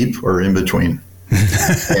shallow, deep, or in between.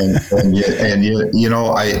 I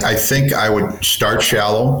think I would start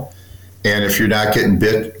shallow. And if you're not getting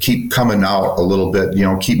bit, keep coming out a little bit,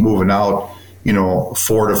 keep moving out,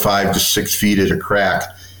 4 to 5 to 6 feet at a crack.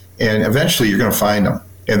 And eventually you're going to find them.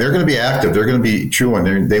 And they're going to be active. They're going to be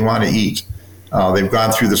chewing. They want to eat. They've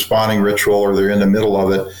gone through the spawning ritual, or they're in the middle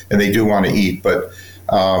of it, and they do want to eat. But,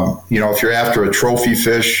 if you're after a trophy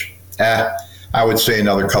fish, I would say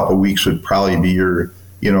another couple of weeks would probably be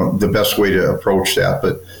the best way to approach that.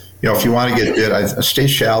 But, if you want to get bit, stay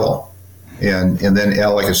shallow. And then,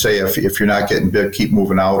 like I say, if you're not getting bit, keep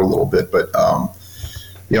moving out a little bit. But,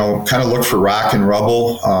 kind of look for rock and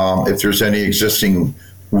rubble. If there's any existing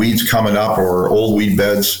weeds coming up or old weed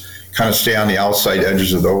beds, kind of stay on the outside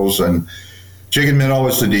edges of those. And jig and minnow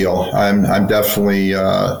is the deal. I'm definitely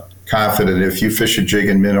confident if you fish a jig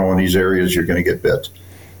and minnow in these areas, you're going to get bit.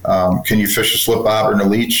 Can you fish a slip bobber and a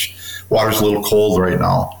leech? Water's a little cold right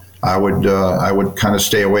now. I would kind of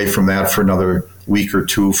stay away from that for another week or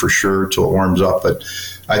two for sure till it warms up. But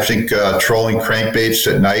I think trolling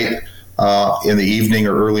crankbaits at night, in the evening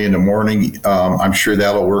or early in the morning, I'm sure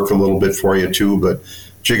that'll work a little bit for you too. But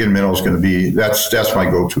jig and minnow is going to be that's my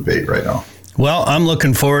go-to bait right now. Well, I'm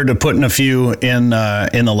looking forward to putting a few in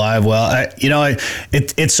the live well.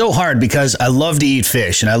 It's so hard because I love to eat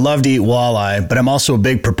fish and I love to eat walleye, but I'm also a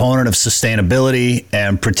big proponent of sustainability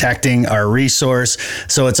and protecting our resource.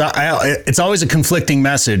 So it's always a conflicting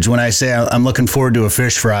message when I say I'm looking forward to a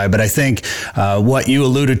fish fry. But I think what you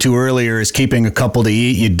alluded to earlier is keeping a couple to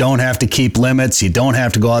eat. You don't have to keep limits. You don't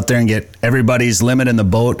have to go out there and get everybody's limit in the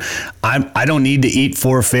boat. I don't need to eat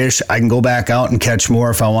 4 fish. I can go back out and catch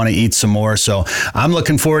more if I want to eat some more. So I'm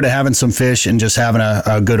looking forward to having some fish and just having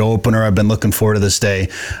a good opener. I've been looking forward to this day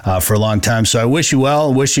for a long time. So I wish you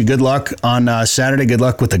well. Wish you good luck on Saturday. Good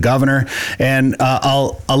luck with the governor. And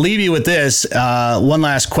I'll leave you with this one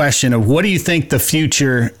last question of what do you think the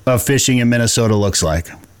future of fishing in Minnesota looks like?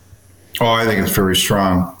 Oh, I think it's very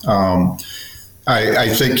strong. I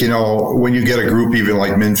think, when you get a group even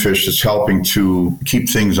like Minfish that's helping to keep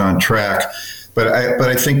things on track, but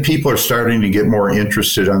I think people are starting to get more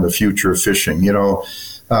interested on the future of fishing.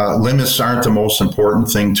 Limits aren't the most important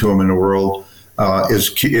thing to them in the world.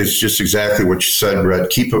 Is just exactly what you said, Brett.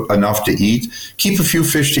 Keep enough to eat. Keep a few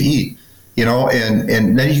fish to eat.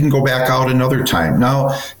 And then you can go back out another time.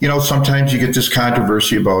 Now, sometimes you get this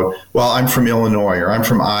controversy about, well, I'm from Illinois or I'm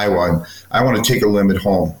from Iowa and I want to take a limit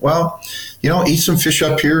home. Well, eat some fish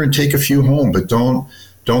up here and take a few home, but don't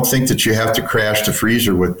think that you have to crash the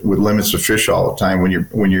freezer with limits of fish all the time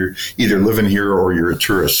when you're either living here or you're a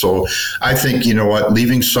tourist. So I think,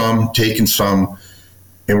 leaving some, taking some,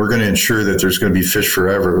 and we're going to ensure that there's going to be fish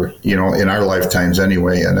forever, in our lifetimes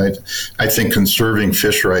anyway. And I think conserving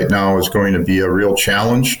fish right now is going to be a real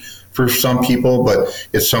challenge for some people, but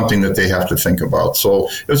it's something that they have to think about. So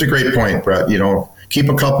it was a great point, Brett. Keep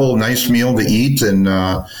a couple nice meal to eat, and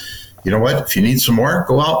you know what? If you need some more,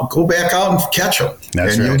 go back out and catch them.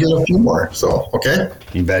 That's and right. You'll get a few more. So, okay.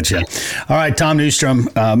 You betcha. All right, Tom Newstrom,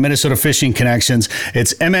 Minnesota Fishing Connections.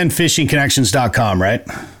 It's mnfishingconnections.com, right?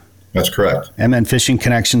 That's correct.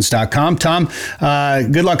 mnfishingconnections.com. Tom,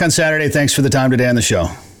 good luck on Saturday. Thanks for the time today on the show.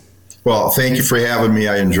 Well, thank you for having me.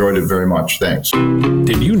 I enjoyed it very much. Thanks.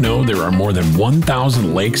 Did you know there are more than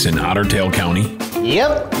 1,000 lakes in Otter Tail County?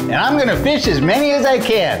 Yep, and I'm going to fish as many as I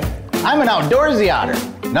can. I'm an outdoorsy otter.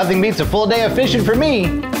 Nothing beats a full day of fishing for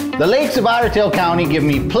me. The lakes of Otter Tail County give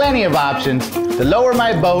me plenty of options to lower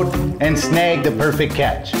my boat and snag the perfect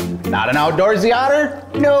catch. Not an outdoorsy otter?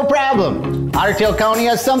 No problem. Otter Tail County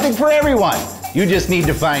has something for everyone. You just need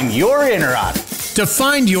to find your inner otter. To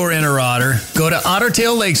find your inner otter, go to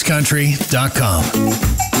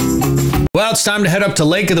OttertailLakesCountry.com. Well, it's time to head up to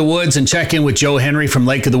Lake of the Woods and check in with Joe Henry from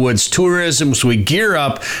Lake of the Woods Tourism as we gear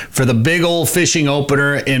up for the big old fishing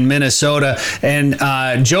opener in Minnesota. And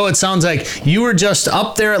Joe, it sounds like you were just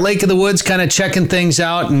up there at Lake of the Woods kind of checking things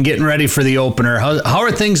out and getting ready for the opener. How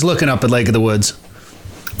are things looking up at Lake of the Woods?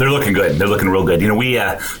 They're looking good. They're looking real good.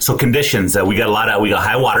 So conditions, we got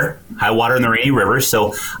high water in the Rainy River.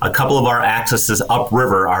 So a couple of our accesses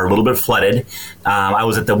upriver are a little bit flooded. I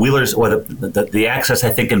was at the Wheelers, or the access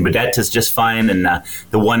I think in Badette is just fine, and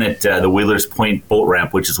the one at the Wheelers Point boat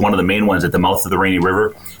ramp, which is one of the main ones at the mouth of the Rainy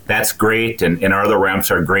River, that's great, and our other ramps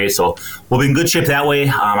are great. So we'll be in good shape that way.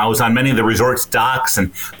 I was on many of the resort's docks,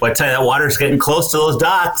 and I tell you, that water's getting close to those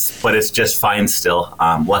docks, but it's just fine still,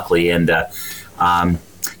 luckily. And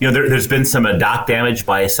there's been some dock damage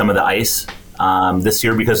by some of the ice this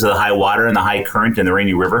year because of the high water and the high current in the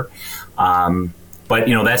Rainy River. But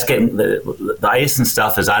that's getting the ice and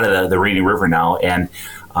stuff is out of the Rainy River now. And,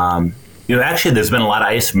 actually there's been a lot of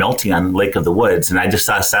ice melting on Lake of the Woods. And I just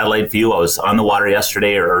saw a satellite view. I was on the water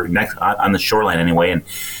yesterday or on the shoreline anyway.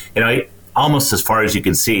 And, almost as far as you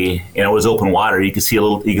can see, it was open water. You could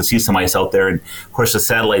see some ice out there. And of course the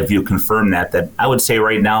satellite view confirmed that I would say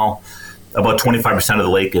right now, about 25% of the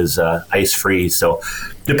lake is ice-free. So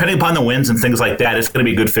depending upon the winds and things like that, it's going to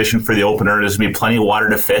be good fishing for the opener. There's going to be plenty of water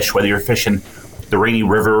to fish, whether you're fishing the Rainy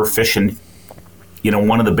River, fishing,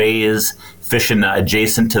 one of the bays, fishing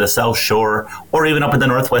adjacent to the South Shore, or even up at the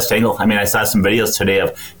Northwest Angle. I mean, I saw some videos today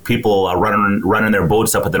of people running their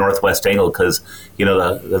boats up at the Northwest Angle because,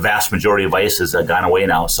 the vast majority of ice has gone away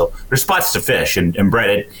now. So there's spots to fish, and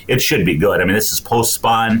Brett, it should be good. I mean, this is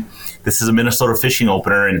post-spawn. This is a Minnesota fishing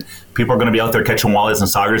opener, and people are going to be out there catching walleyes and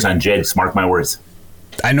saugers on jigs. Mark my words.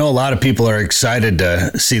 I know a lot of people are excited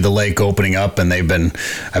to see the lake opening up, and I've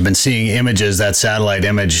been seeing images, that satellite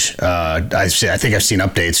image. I think I've seen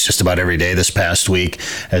updates just about every day this past week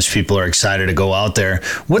as people are excited to go out there.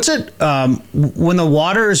 What's it when the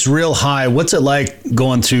water is real high? What's it like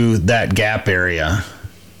going through that gap area?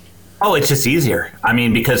 Oh, it's just easier. I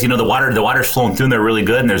mean, because, the water's flowing through and they're really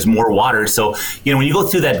good and there's more water. So, when you go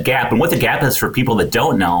through that gap, and what the gap is for people that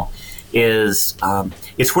don't know, is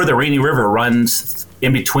it's where the Rainy River runs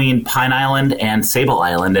in between Pine Island and Sable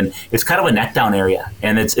Island, and it's kind of a neck down area,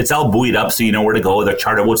 and it's all buoyed up so you know where to go. The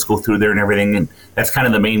charter boats go through there and everything, and that's kind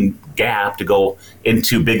of the main gap to go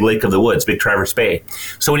into Big Lake of the Woods, Big Traverse Bay.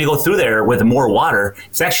 So when you go through there with more water,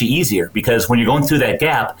 it's actually easier, because when you're going through that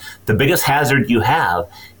gap, the biggest hazard you have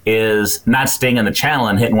is not staying in the channel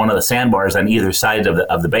and hitting one of the sandbars on either side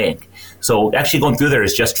of the bank. So actually going through there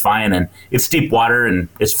is just fine, and it's deep water and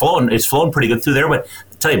it's flowing pretty good through there. But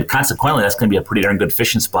I tell you, consequently, that's going to be a pretty darn good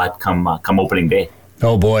fishing spot come opening day.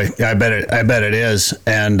 Oh boy, I bet it is,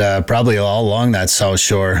 and probably all along that South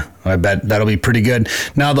Shore. I bet that'll be pretty good.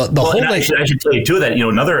 Now the whole lake. I should tell you too that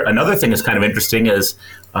another thing that's kind of interesting is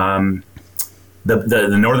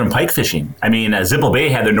the northern pike fishing. I mean, Zipple Bay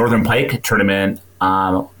had their northern pike tournament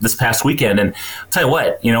this past weekend, and I'll tell you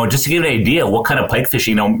what, just to give you an idea what kind of pike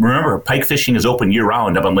fishing. Remember, pike fishing is open year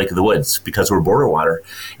round up on Lake of the Woods because we're border water,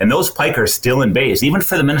 and those pike are still in bays. Even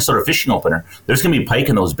for the Minnesota Fishing Opener, there's going to be pike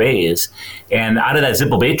in those bays. And out of that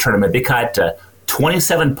Zipple Bay tournament, they caught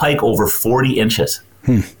 27 pike over 40 inches.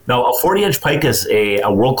 Now, a 40-inch pike is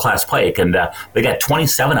a world-class pike, and they got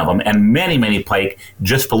 27 of them, and many, many pike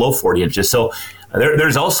just below 40 inches. So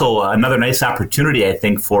there's also another nice opportunity, I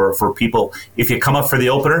think, for people. If you come up for the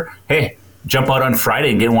opener, hey, jump out on Friday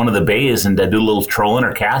and get in one of the bays and do a little trolling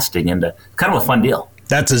or casting, and kind of a fun deal.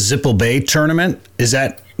 That's a Zipple Bay tournament? Is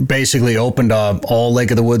that basically open to all Lake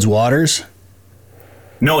of the Woods waters?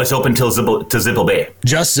 No, it's open to Zipple Bay.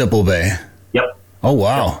 Just Zipple Bay? Yep. Oh,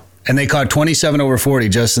 wow. Yep. And they caught 27 over 40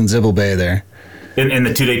 just in Zipple Bay there. In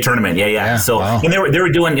the 2-day tournament, yeah. So, wow. And they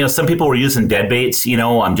were doing, some people were using dead baits,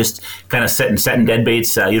 I'm just kind of setting dead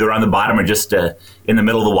baits either on the bottom or just in the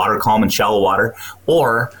middle of the water column in shallow water,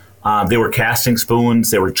 or they were casting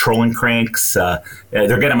spoons, they were trolling cranks. They're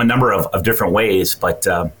getting them a number of different ways, but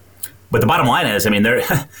the bottom line is,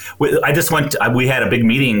 we had a big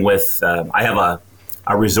meeting with, I have a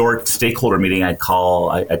resort stakeholder meeting I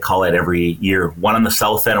call it every year, one on the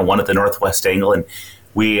south end and one at the northwest angle, and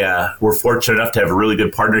we're fortunate enough to have really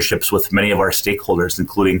good partnerships with many of our stakeholders,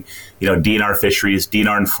 including DNR Fisheries,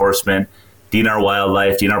 DNR Enforcement, DNR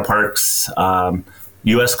Wildlife, DNR Parks,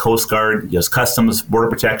 U.S. Coast Guard, U.S. Customs, Border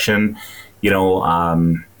Protection,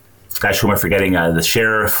 gosh, who am I forgetting? The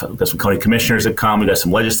sheriff. We've got some county commissioners that come. We've got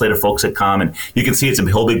some legislative folks that come. And you can see it's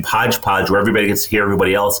a whole big hodgepodge where everybody gets to hear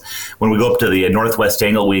everybody else. When we go up to the northwest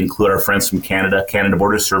angle, we include our friends from Canada, Canada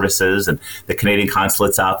Border Services, and the Canadian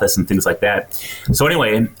Consulate's office and things like that. So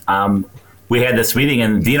anyway, we had this meeting,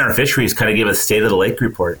 and DNR Fisheries kind of gave a State of the Lake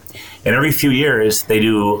report. And every few years, they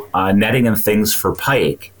do netting and things for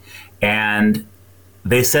pike. And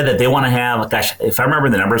they said that they want to have, gosh, if I remember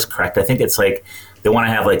the numbers correct, I think it's like, they want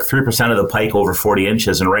to have like 3% of the pike over 40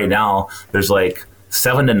 inches. And right now there's like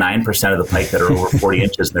 7 to 9% of the pike that are over 40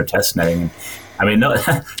 inches in their test netting.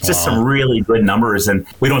 It's just some really good numbers. And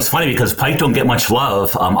it's funny because pike don't get much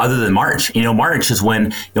love other than March. March is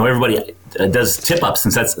when, everybody does tip-ups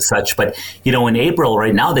and such. But, in April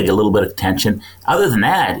right now, they get a little bit of attention. Other than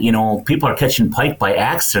that, people are catching pike by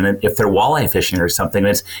accident if they're walleye fishing or something.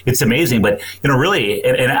 It's amazing. But, really,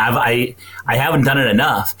 and I haven't done it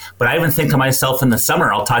enough, but I even think to myself in the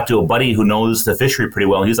summer, I'll talk to a buddy who knows the fishery pretty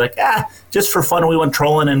well. He's like, just for fun, we went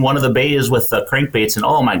trolling in one of the bays with crankbaits, and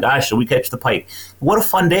oh my gosh, did we catch the pike. What a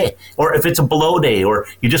fun day. Or if it's a below day, or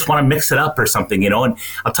you just want to mix it up or something, and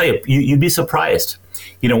I'll tell you, you'd be surprised.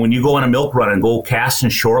 When you go on a milk run and go casting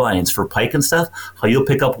shorelines for pike and stuff, how you'll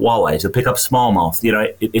pick up walleyes, you'll pick up smallmouth.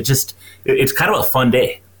 It's kind of a fun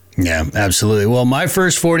day. Yeah, absolutely. Well, my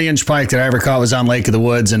first 40-inch pike that I ever caught was on Lake of the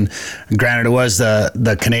Woods, and granted, it was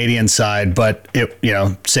the Canadian side, but it,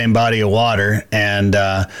 same body of water, and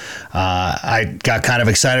I got kind of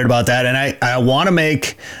excited about that, and I want to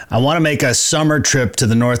make a summer trip to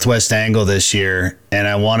the Northwest Angle this year, and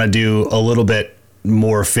I want to do a little bit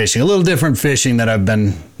more fishing, a little different fishing that I've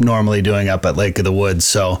been normally doing up at Lake of the Woods.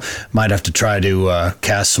 So might have to try to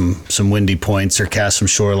cast some windy points or cast some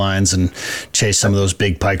shorelines and chase some of those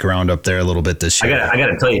big pike around up there a little bit this year. I got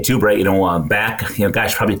to tell you too, Brett, back,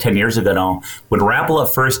 probably 10 years ago now, when Rapala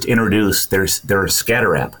first introduced their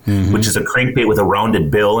scatter wrap, which is a crankbait with a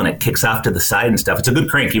rounded bill and it kicks off to the side and stuff. It's a good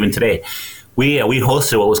crank even today. We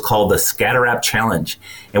hosted what was called the Scatter Wrap Challenge,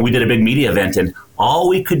 and we did a big media event, and all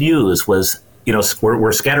we could use was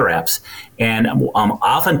were scatter wraps. And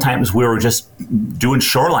oftentimes we were just doing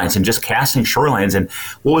shorelines and just casting shorelines. And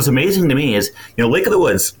what was amazing to me is, Lake of the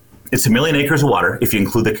Woods, it's 1 million acres of water if you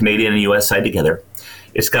include the Canadian and U.S. side together.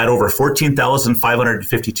 It's got over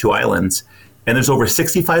 14,552 islands, and there's over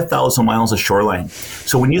 65,000 miles of shoreline.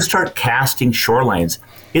 So when you start casting shorelines,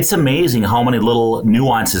 it's amazing how many little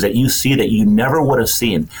nuances that you see that you never would have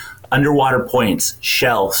seen. underwater points,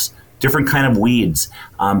 shelves, different kind of weeds,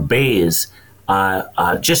 bays.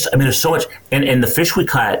 There's so much, and the fish we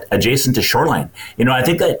caught adjacent to shoreline. I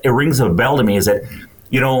think that it rings a bell to me is that,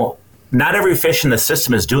 not every fish in the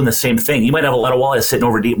system is doing the same thing. You might have a lot of walleyes sitting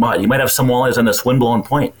over deep mud. You might have some walleyes on this wind-blown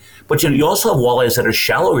point, but you also have walleyes that are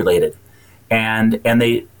shallow related, and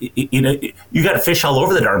they, you got fish all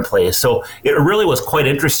over the darn place. So it really was quite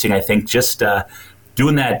interesting. I think just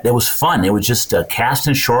doing that, it was fun. It was just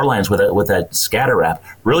casting shorelines with that scatter wrap.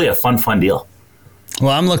 Really a fun deal.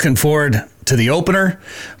 Well, I'm looking forward to the opener.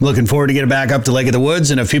 I'm looking forward to getting back up to Lake of the Woods.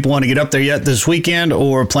 And if people want to get up there yet this weekend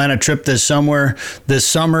or plan a trip this summer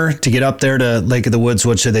to get up there to Lake of the Woods,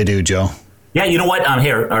 what should they do, Joe? Yeah, you know what?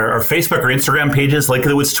 Here, our Facebook or Instagram pages, Lake of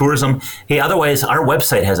the Woods Tourism. Hey, otherwise, our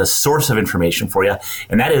website has a source of information for you,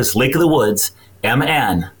 and that is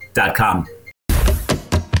lakeofthewoodsmn.com.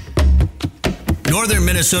 Northern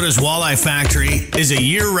Minnesota's Walleye Factory is a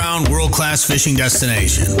year-round world-class fishing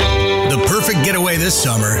destination. The perfect getaway this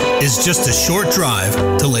summer is just a short drive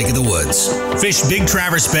to Lake of the Woods. Fish Big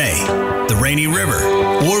Traverse Bay, the Rainy River,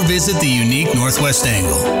 or visit the unique Northwest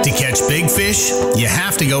Angle. To catch big fish, you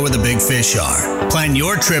have to go where the big fish are. Plan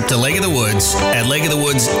your trip to Lake of the Woods at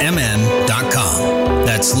lakeofthewoodsmn.com.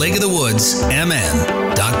 That's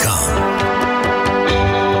lakeofthewoodsmn.com.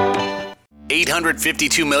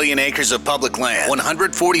 852 million acres of public land,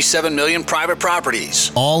 147 million private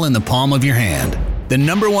properties. All in the palm of your hand. The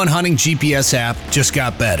 #1 hunting GPS app just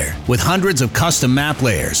got better. With hundreds of custom map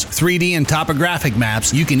layers, 3D and topographic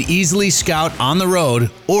maps, you can easily scout on the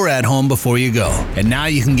road or at home before you go. And now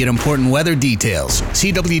you can get important weather details,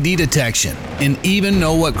 CWD detection, and even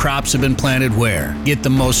know what crops have been planted where. Get the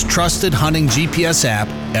most trusted hunting GPS app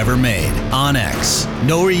ever made. OnX.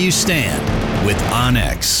 Know where you stand with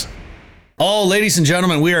OnX. Oh, ladies and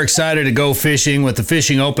gentlemen, we are excited to go fishing with the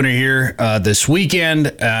fishing opener here this weekend.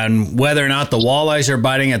 And whether or not the walleyes are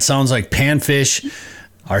biting, it sounds like panfish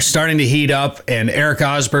are starting to heat up. And Eric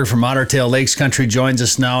Osberg from Otter Tail Lakes Country joins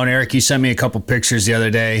us now. And Eric, you sent me a couple pictures the other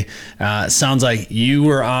day. Sounds like you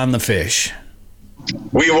were on the fish.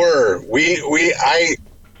 We were.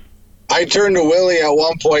 I turned to Willie at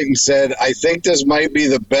one point and said, I think this might be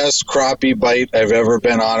the best crappie bite I've ever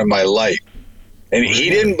been on in my life. And he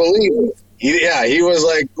didn't believe it. He was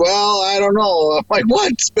like, well, I don't know. I'm like,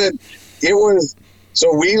 what? But it was,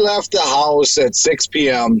 so we left the house at 6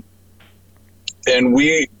 p.m. and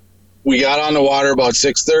we got on the water about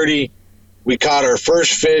 6:30. We caught our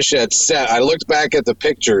first fish at set. I looked back at the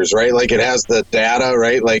pictures, right? Like it has the data,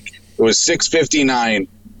 right? Like it was 6:59.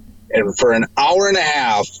 And for an hour and a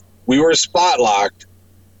half, we were spot locked,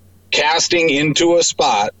 casting into a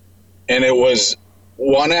spot, and it was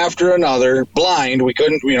one after another, blind. We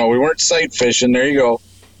couldn't, we weren't sight fishing. There you go.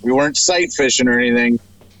 We weren't sight fishing or anything.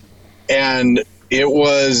 And it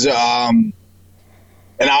was an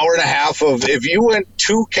hour and a half of, if you went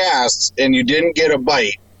 2 casts and you didn't get a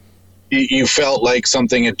bite, you felt like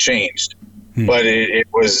something had changed. But it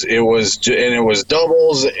was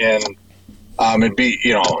doubles, and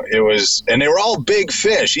it was, and they were all big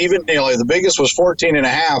fish. Even, the biggest was 14 and a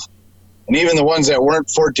half. And even the ones that weren't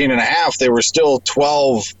 14 and a half, they were still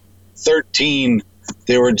 12, 13.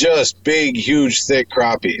 They were just big, huge, thick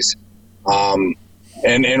crappies. And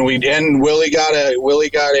Willie got a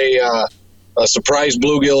surprise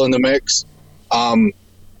bluegill in the mix. All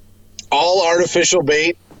artificial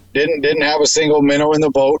bait. Didn't have a single minnow in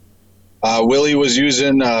the boat. Willie was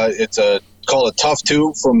using it's called a Tough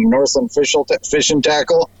Tube from Northland Fishing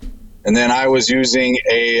Tackle, and then I was using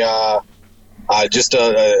just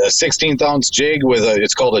a 16th ounce jig with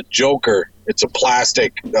it's called a Joker. It's a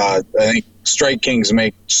plastic. I think Strike King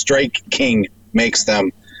makes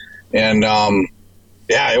them, and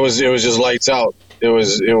it was just lights out. It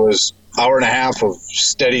was hour and a half of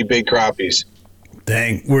steady big crappies.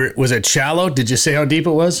 Dang, was it shallow? Did you say how deep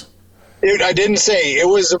it was? I didn't say. It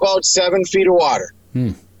was about 7 feet of water.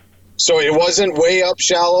 So it wasn't way up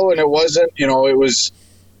shallow, and it wasn't. It was.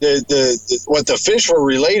 What the fish were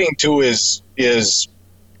relating to is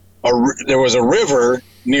there was a river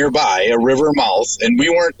nearby, a river mouth, and we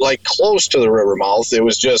weren't like close to the river mouth. It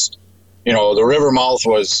was just, the river mouth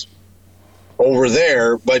was over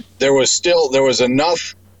there, but there was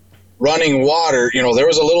enough running water. There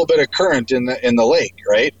was a little bit of current in the lake,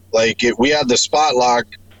 right? Like we had the spot lock,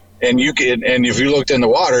 and if you looked in the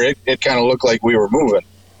water, it kind of looked like we were moving,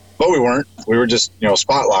 but we weren't. We were just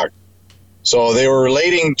spot locked. So they were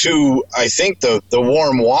relating to, I think, the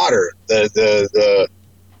warm water. The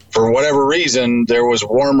for whatever reason, there was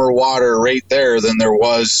warmer water right there than there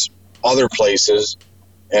was other places,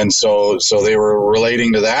 and so they were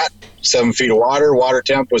relating to that. 7 feet of water. Water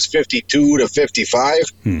temp was 52 to 55.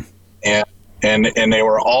 and they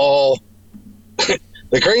were all.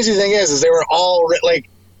 The crazy thing is they were all like.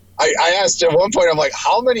 I asked at one point, I'm like,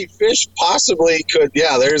 how many fish possibly could?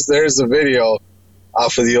 Yeah, there's the video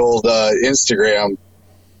off of the old Instagram,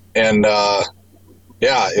 and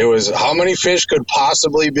it was how many fish could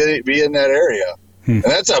possibly be in that area, and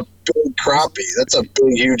that's a big crappie. That's a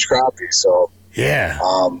big, huge crappie. So yeah,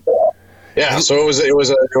 So it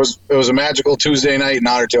was a magical Tuesday night in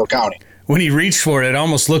Otter Tail County. When he reached for it, it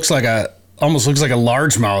almost looks like a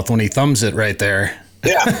largemouth when he thumbs it right there.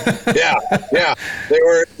 Yeah. They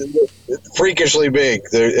were freakishly big.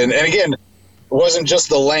 And again, it wasn't just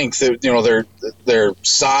the length. Their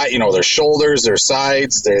side, their shoulders, their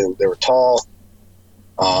sides. They were tall.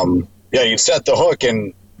 You'd set the hook,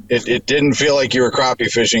 and it didn't feel like you were crappie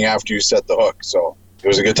fishing after you set the hook. So it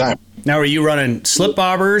was a good time. Now, were you running slip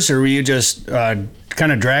bobbers, or were you just kind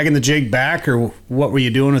of dragging the jig back, or what were you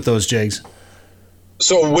doing with those jigs?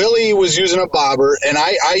 So Willie was using a bobber, and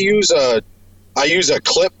I use a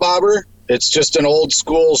clip bobber. It's just an old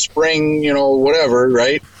school spring, whatever,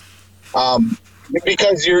 right?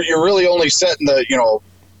 Because you're really only setting the,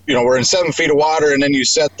 we're in 7 feet of water, and then you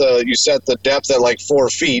set the depth at like 4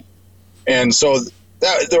 feet, and so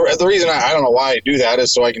that the reason I don't know why I do that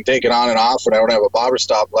is so I can take it on and off, and I don't have a bobber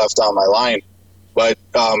stop left on my line. But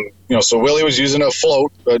so Willie was using a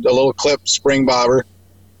float, a little clip spring bobber,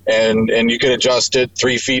 and you could adjust it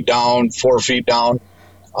 3 feet down, 4 feet down.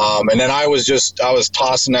 And then I was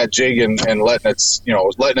tossing that jig and letting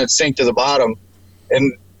it sink to the bottom.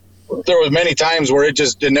 And there was many times where it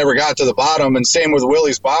never got to the bottom. And same with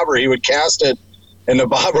Willie's bobber, he would cast it and the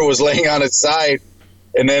bobber was laying on its side,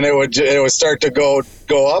 and then it would start to go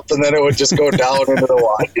up, and then it would just go down into the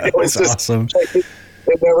water. It was just awesome.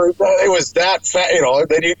 It was that fat,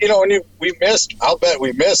 then we missed. I'll bet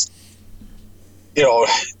we missed,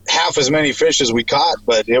 half as many fish as we caught,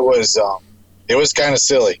 but it was kind of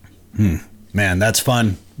silly. Man, that's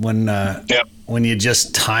fun when you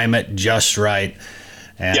just time it just right.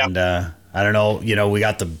 And I don't know, we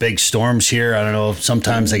got the big storms here. I don't know if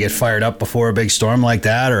sometimes they get fired up before a big storm like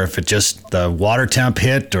that, or if it just the water temp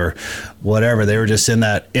hit or whatever. They were just in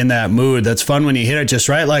that mood. That's fun when you hit it just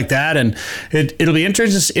right like that. And it'll be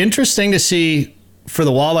interesting to see for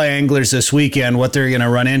the walleye anglers this weekend what they're going to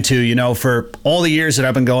run into. For all the years that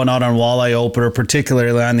I've been going out on walleye opener,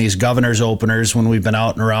 particularly on these Governor's openers, when we've been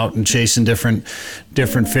out and around and chasing different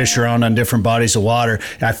fish around on different bodies of water,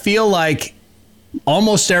 I feel like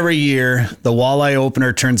almost every year the walleye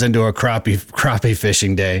opener turns into a crappie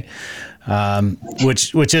fishing day,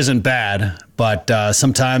 which isn't bad, but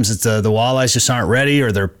sometimes it's the walleyes just aren't ready,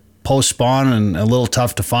 or they're post spawn and a little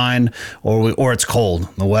tough to find, or it's cold.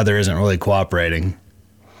 The weather isn't really cooperating.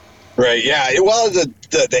 Right. Yeah. Well,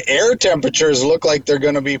 the air temperatures look like they're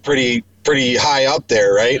going to be pretty high up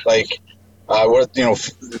there, right? Like,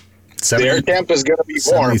 the air temp is going to be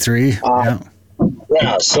warm. 73.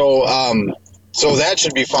 Yeah. So that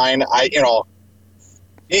should be fine.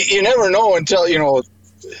 You never know until you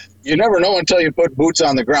put boots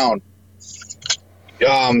on the ground.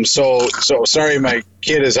 So sorry, my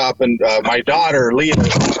kid is hopping. My daughter, Leah.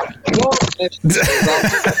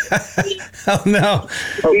 Oh no!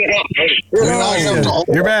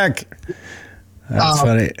 You're back. That's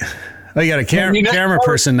funny. Oh, you got a camera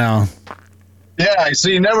person now. Yeah, so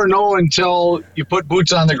you never know until you put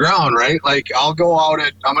boots on the ground, right? Like I'm going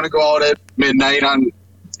to go out at midnight and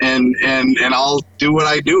I'll do what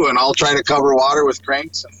I do, and I'll try to cover water with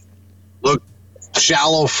cranks and look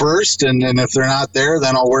shallow first, and then if they're not there,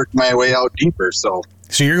 then I'll work my way out deeper. So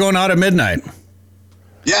you're going out at midnight?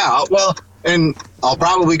 Yeah, well, and I'll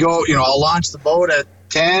probably go, I'll launch the boat at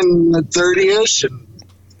 10:30ish, and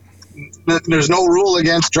there's no rule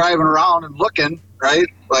against driving around and looking, right?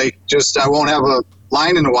 Like, just I won't have a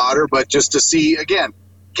line in the water, but just to see, again,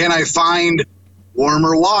 can I find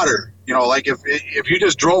warmer water? Like if you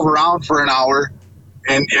just drove around for an hour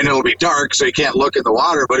and it'll be dark, so you can't look at the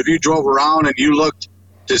water. But if you drove around and you looked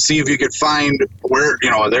to see if you could find where,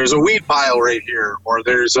 there's a weed pile right here, or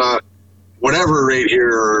there's a whatever right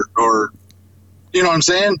here, or you know what I'm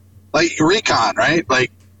saying? Like recon, right?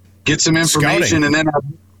 Like get some information, scouting.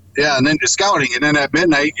 And then scouting, and then at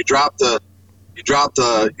midnight you drop the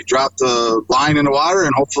line in the water,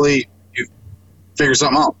 and hopefully you figure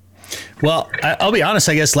something out. Well, I'll be honest.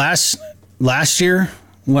 I guess last year,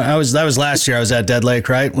 that was last year. I was at Dead Lake,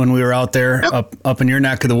 right, when we were out there. Yep. up in your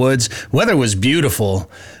neck of the woods. Weather was beautiful.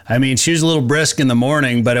 I mean, she was a little brisk in the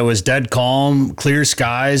morning, but it was dead calm, clear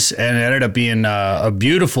skies, and it ended up being a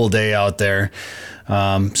beautiful day out there.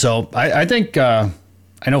 So I think I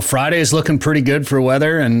know Friday is looking pretty good for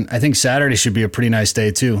weather, and I think Saturday should be a pretty nice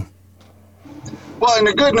day too. Well, and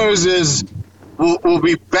the good news is we'll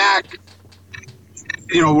be back.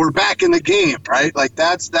 We're back in the game, right? Like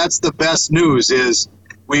that's the best news is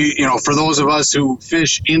we, for those of us who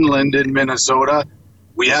fish inland in Minnesota,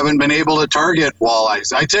 we haven't been able to target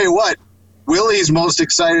walleyes. I tell you what, Willie's most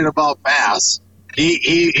excited about bass.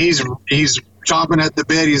 He's chomping at the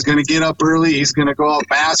bit. He's going to get up early. He's going to go out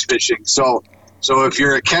bass fishing. So if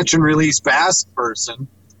you're a catch and release bass person,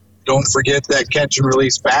 don't forget that catch and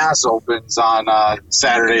release bass opens on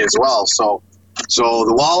Saturday as well. So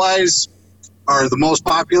the walleyes are the most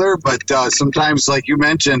popular, but sometimes, like you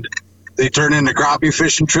mentioned, they turn into crappie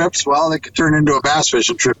fishing trips. Well, they could turn into a bass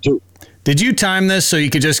fishing trip too. Did you time this so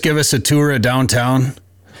you could just give us a tour of downtown?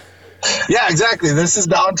 Yeah, exactly. This is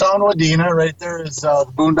downtown Wadena. Right there is the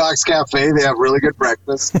Boondocks Cafe. They have really good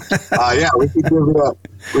breakfast.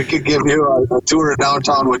 We could give you a tour of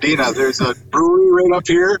downtown Wadena. There's a brewery right up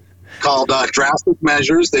here called Drastic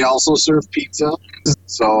Measures. They also serve pizza.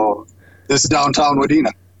 So this is downtown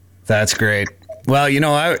Wadena. That's great. Well,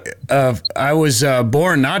 I was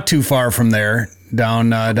born not too far from there, down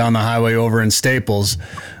the highway over in Staples.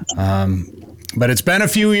 But it's been a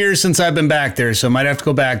few years since I've been back there, so I might have to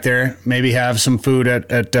go back there, maybe have some food at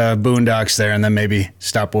Boondocks there, and then maybe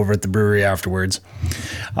stop over at the brewery afterwards.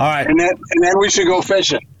 All right. And then we should go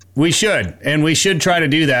fishing. We should, and we should try to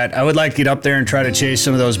do that. I would like to get up there and try to chase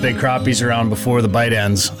some of those big crappies around before the bite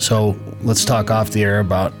ends. So let's talk off the air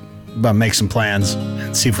about make some plans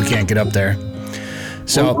and see if we can't get up there.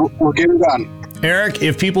 So we'll get it done. Eric,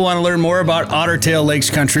 if people want to learn more about Ottertail Lakes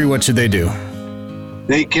Country, what should they do?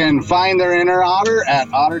 They can find their inner otter at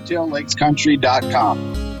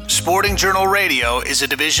ottertaillakescountry.com. Sporting Journal Radio is a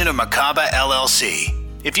division of Macaba LLC.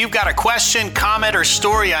 If you've got a question, comment, or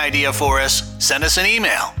story idea for us, send us an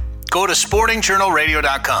email. Go to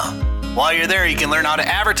sportingjournalradio.com. While you're there, you can learn how to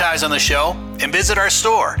advertise on the show and visit our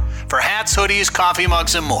store for hats, hoodies, coffee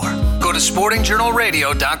mugs, and more. Go to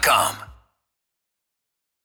sportingjournalradio.com.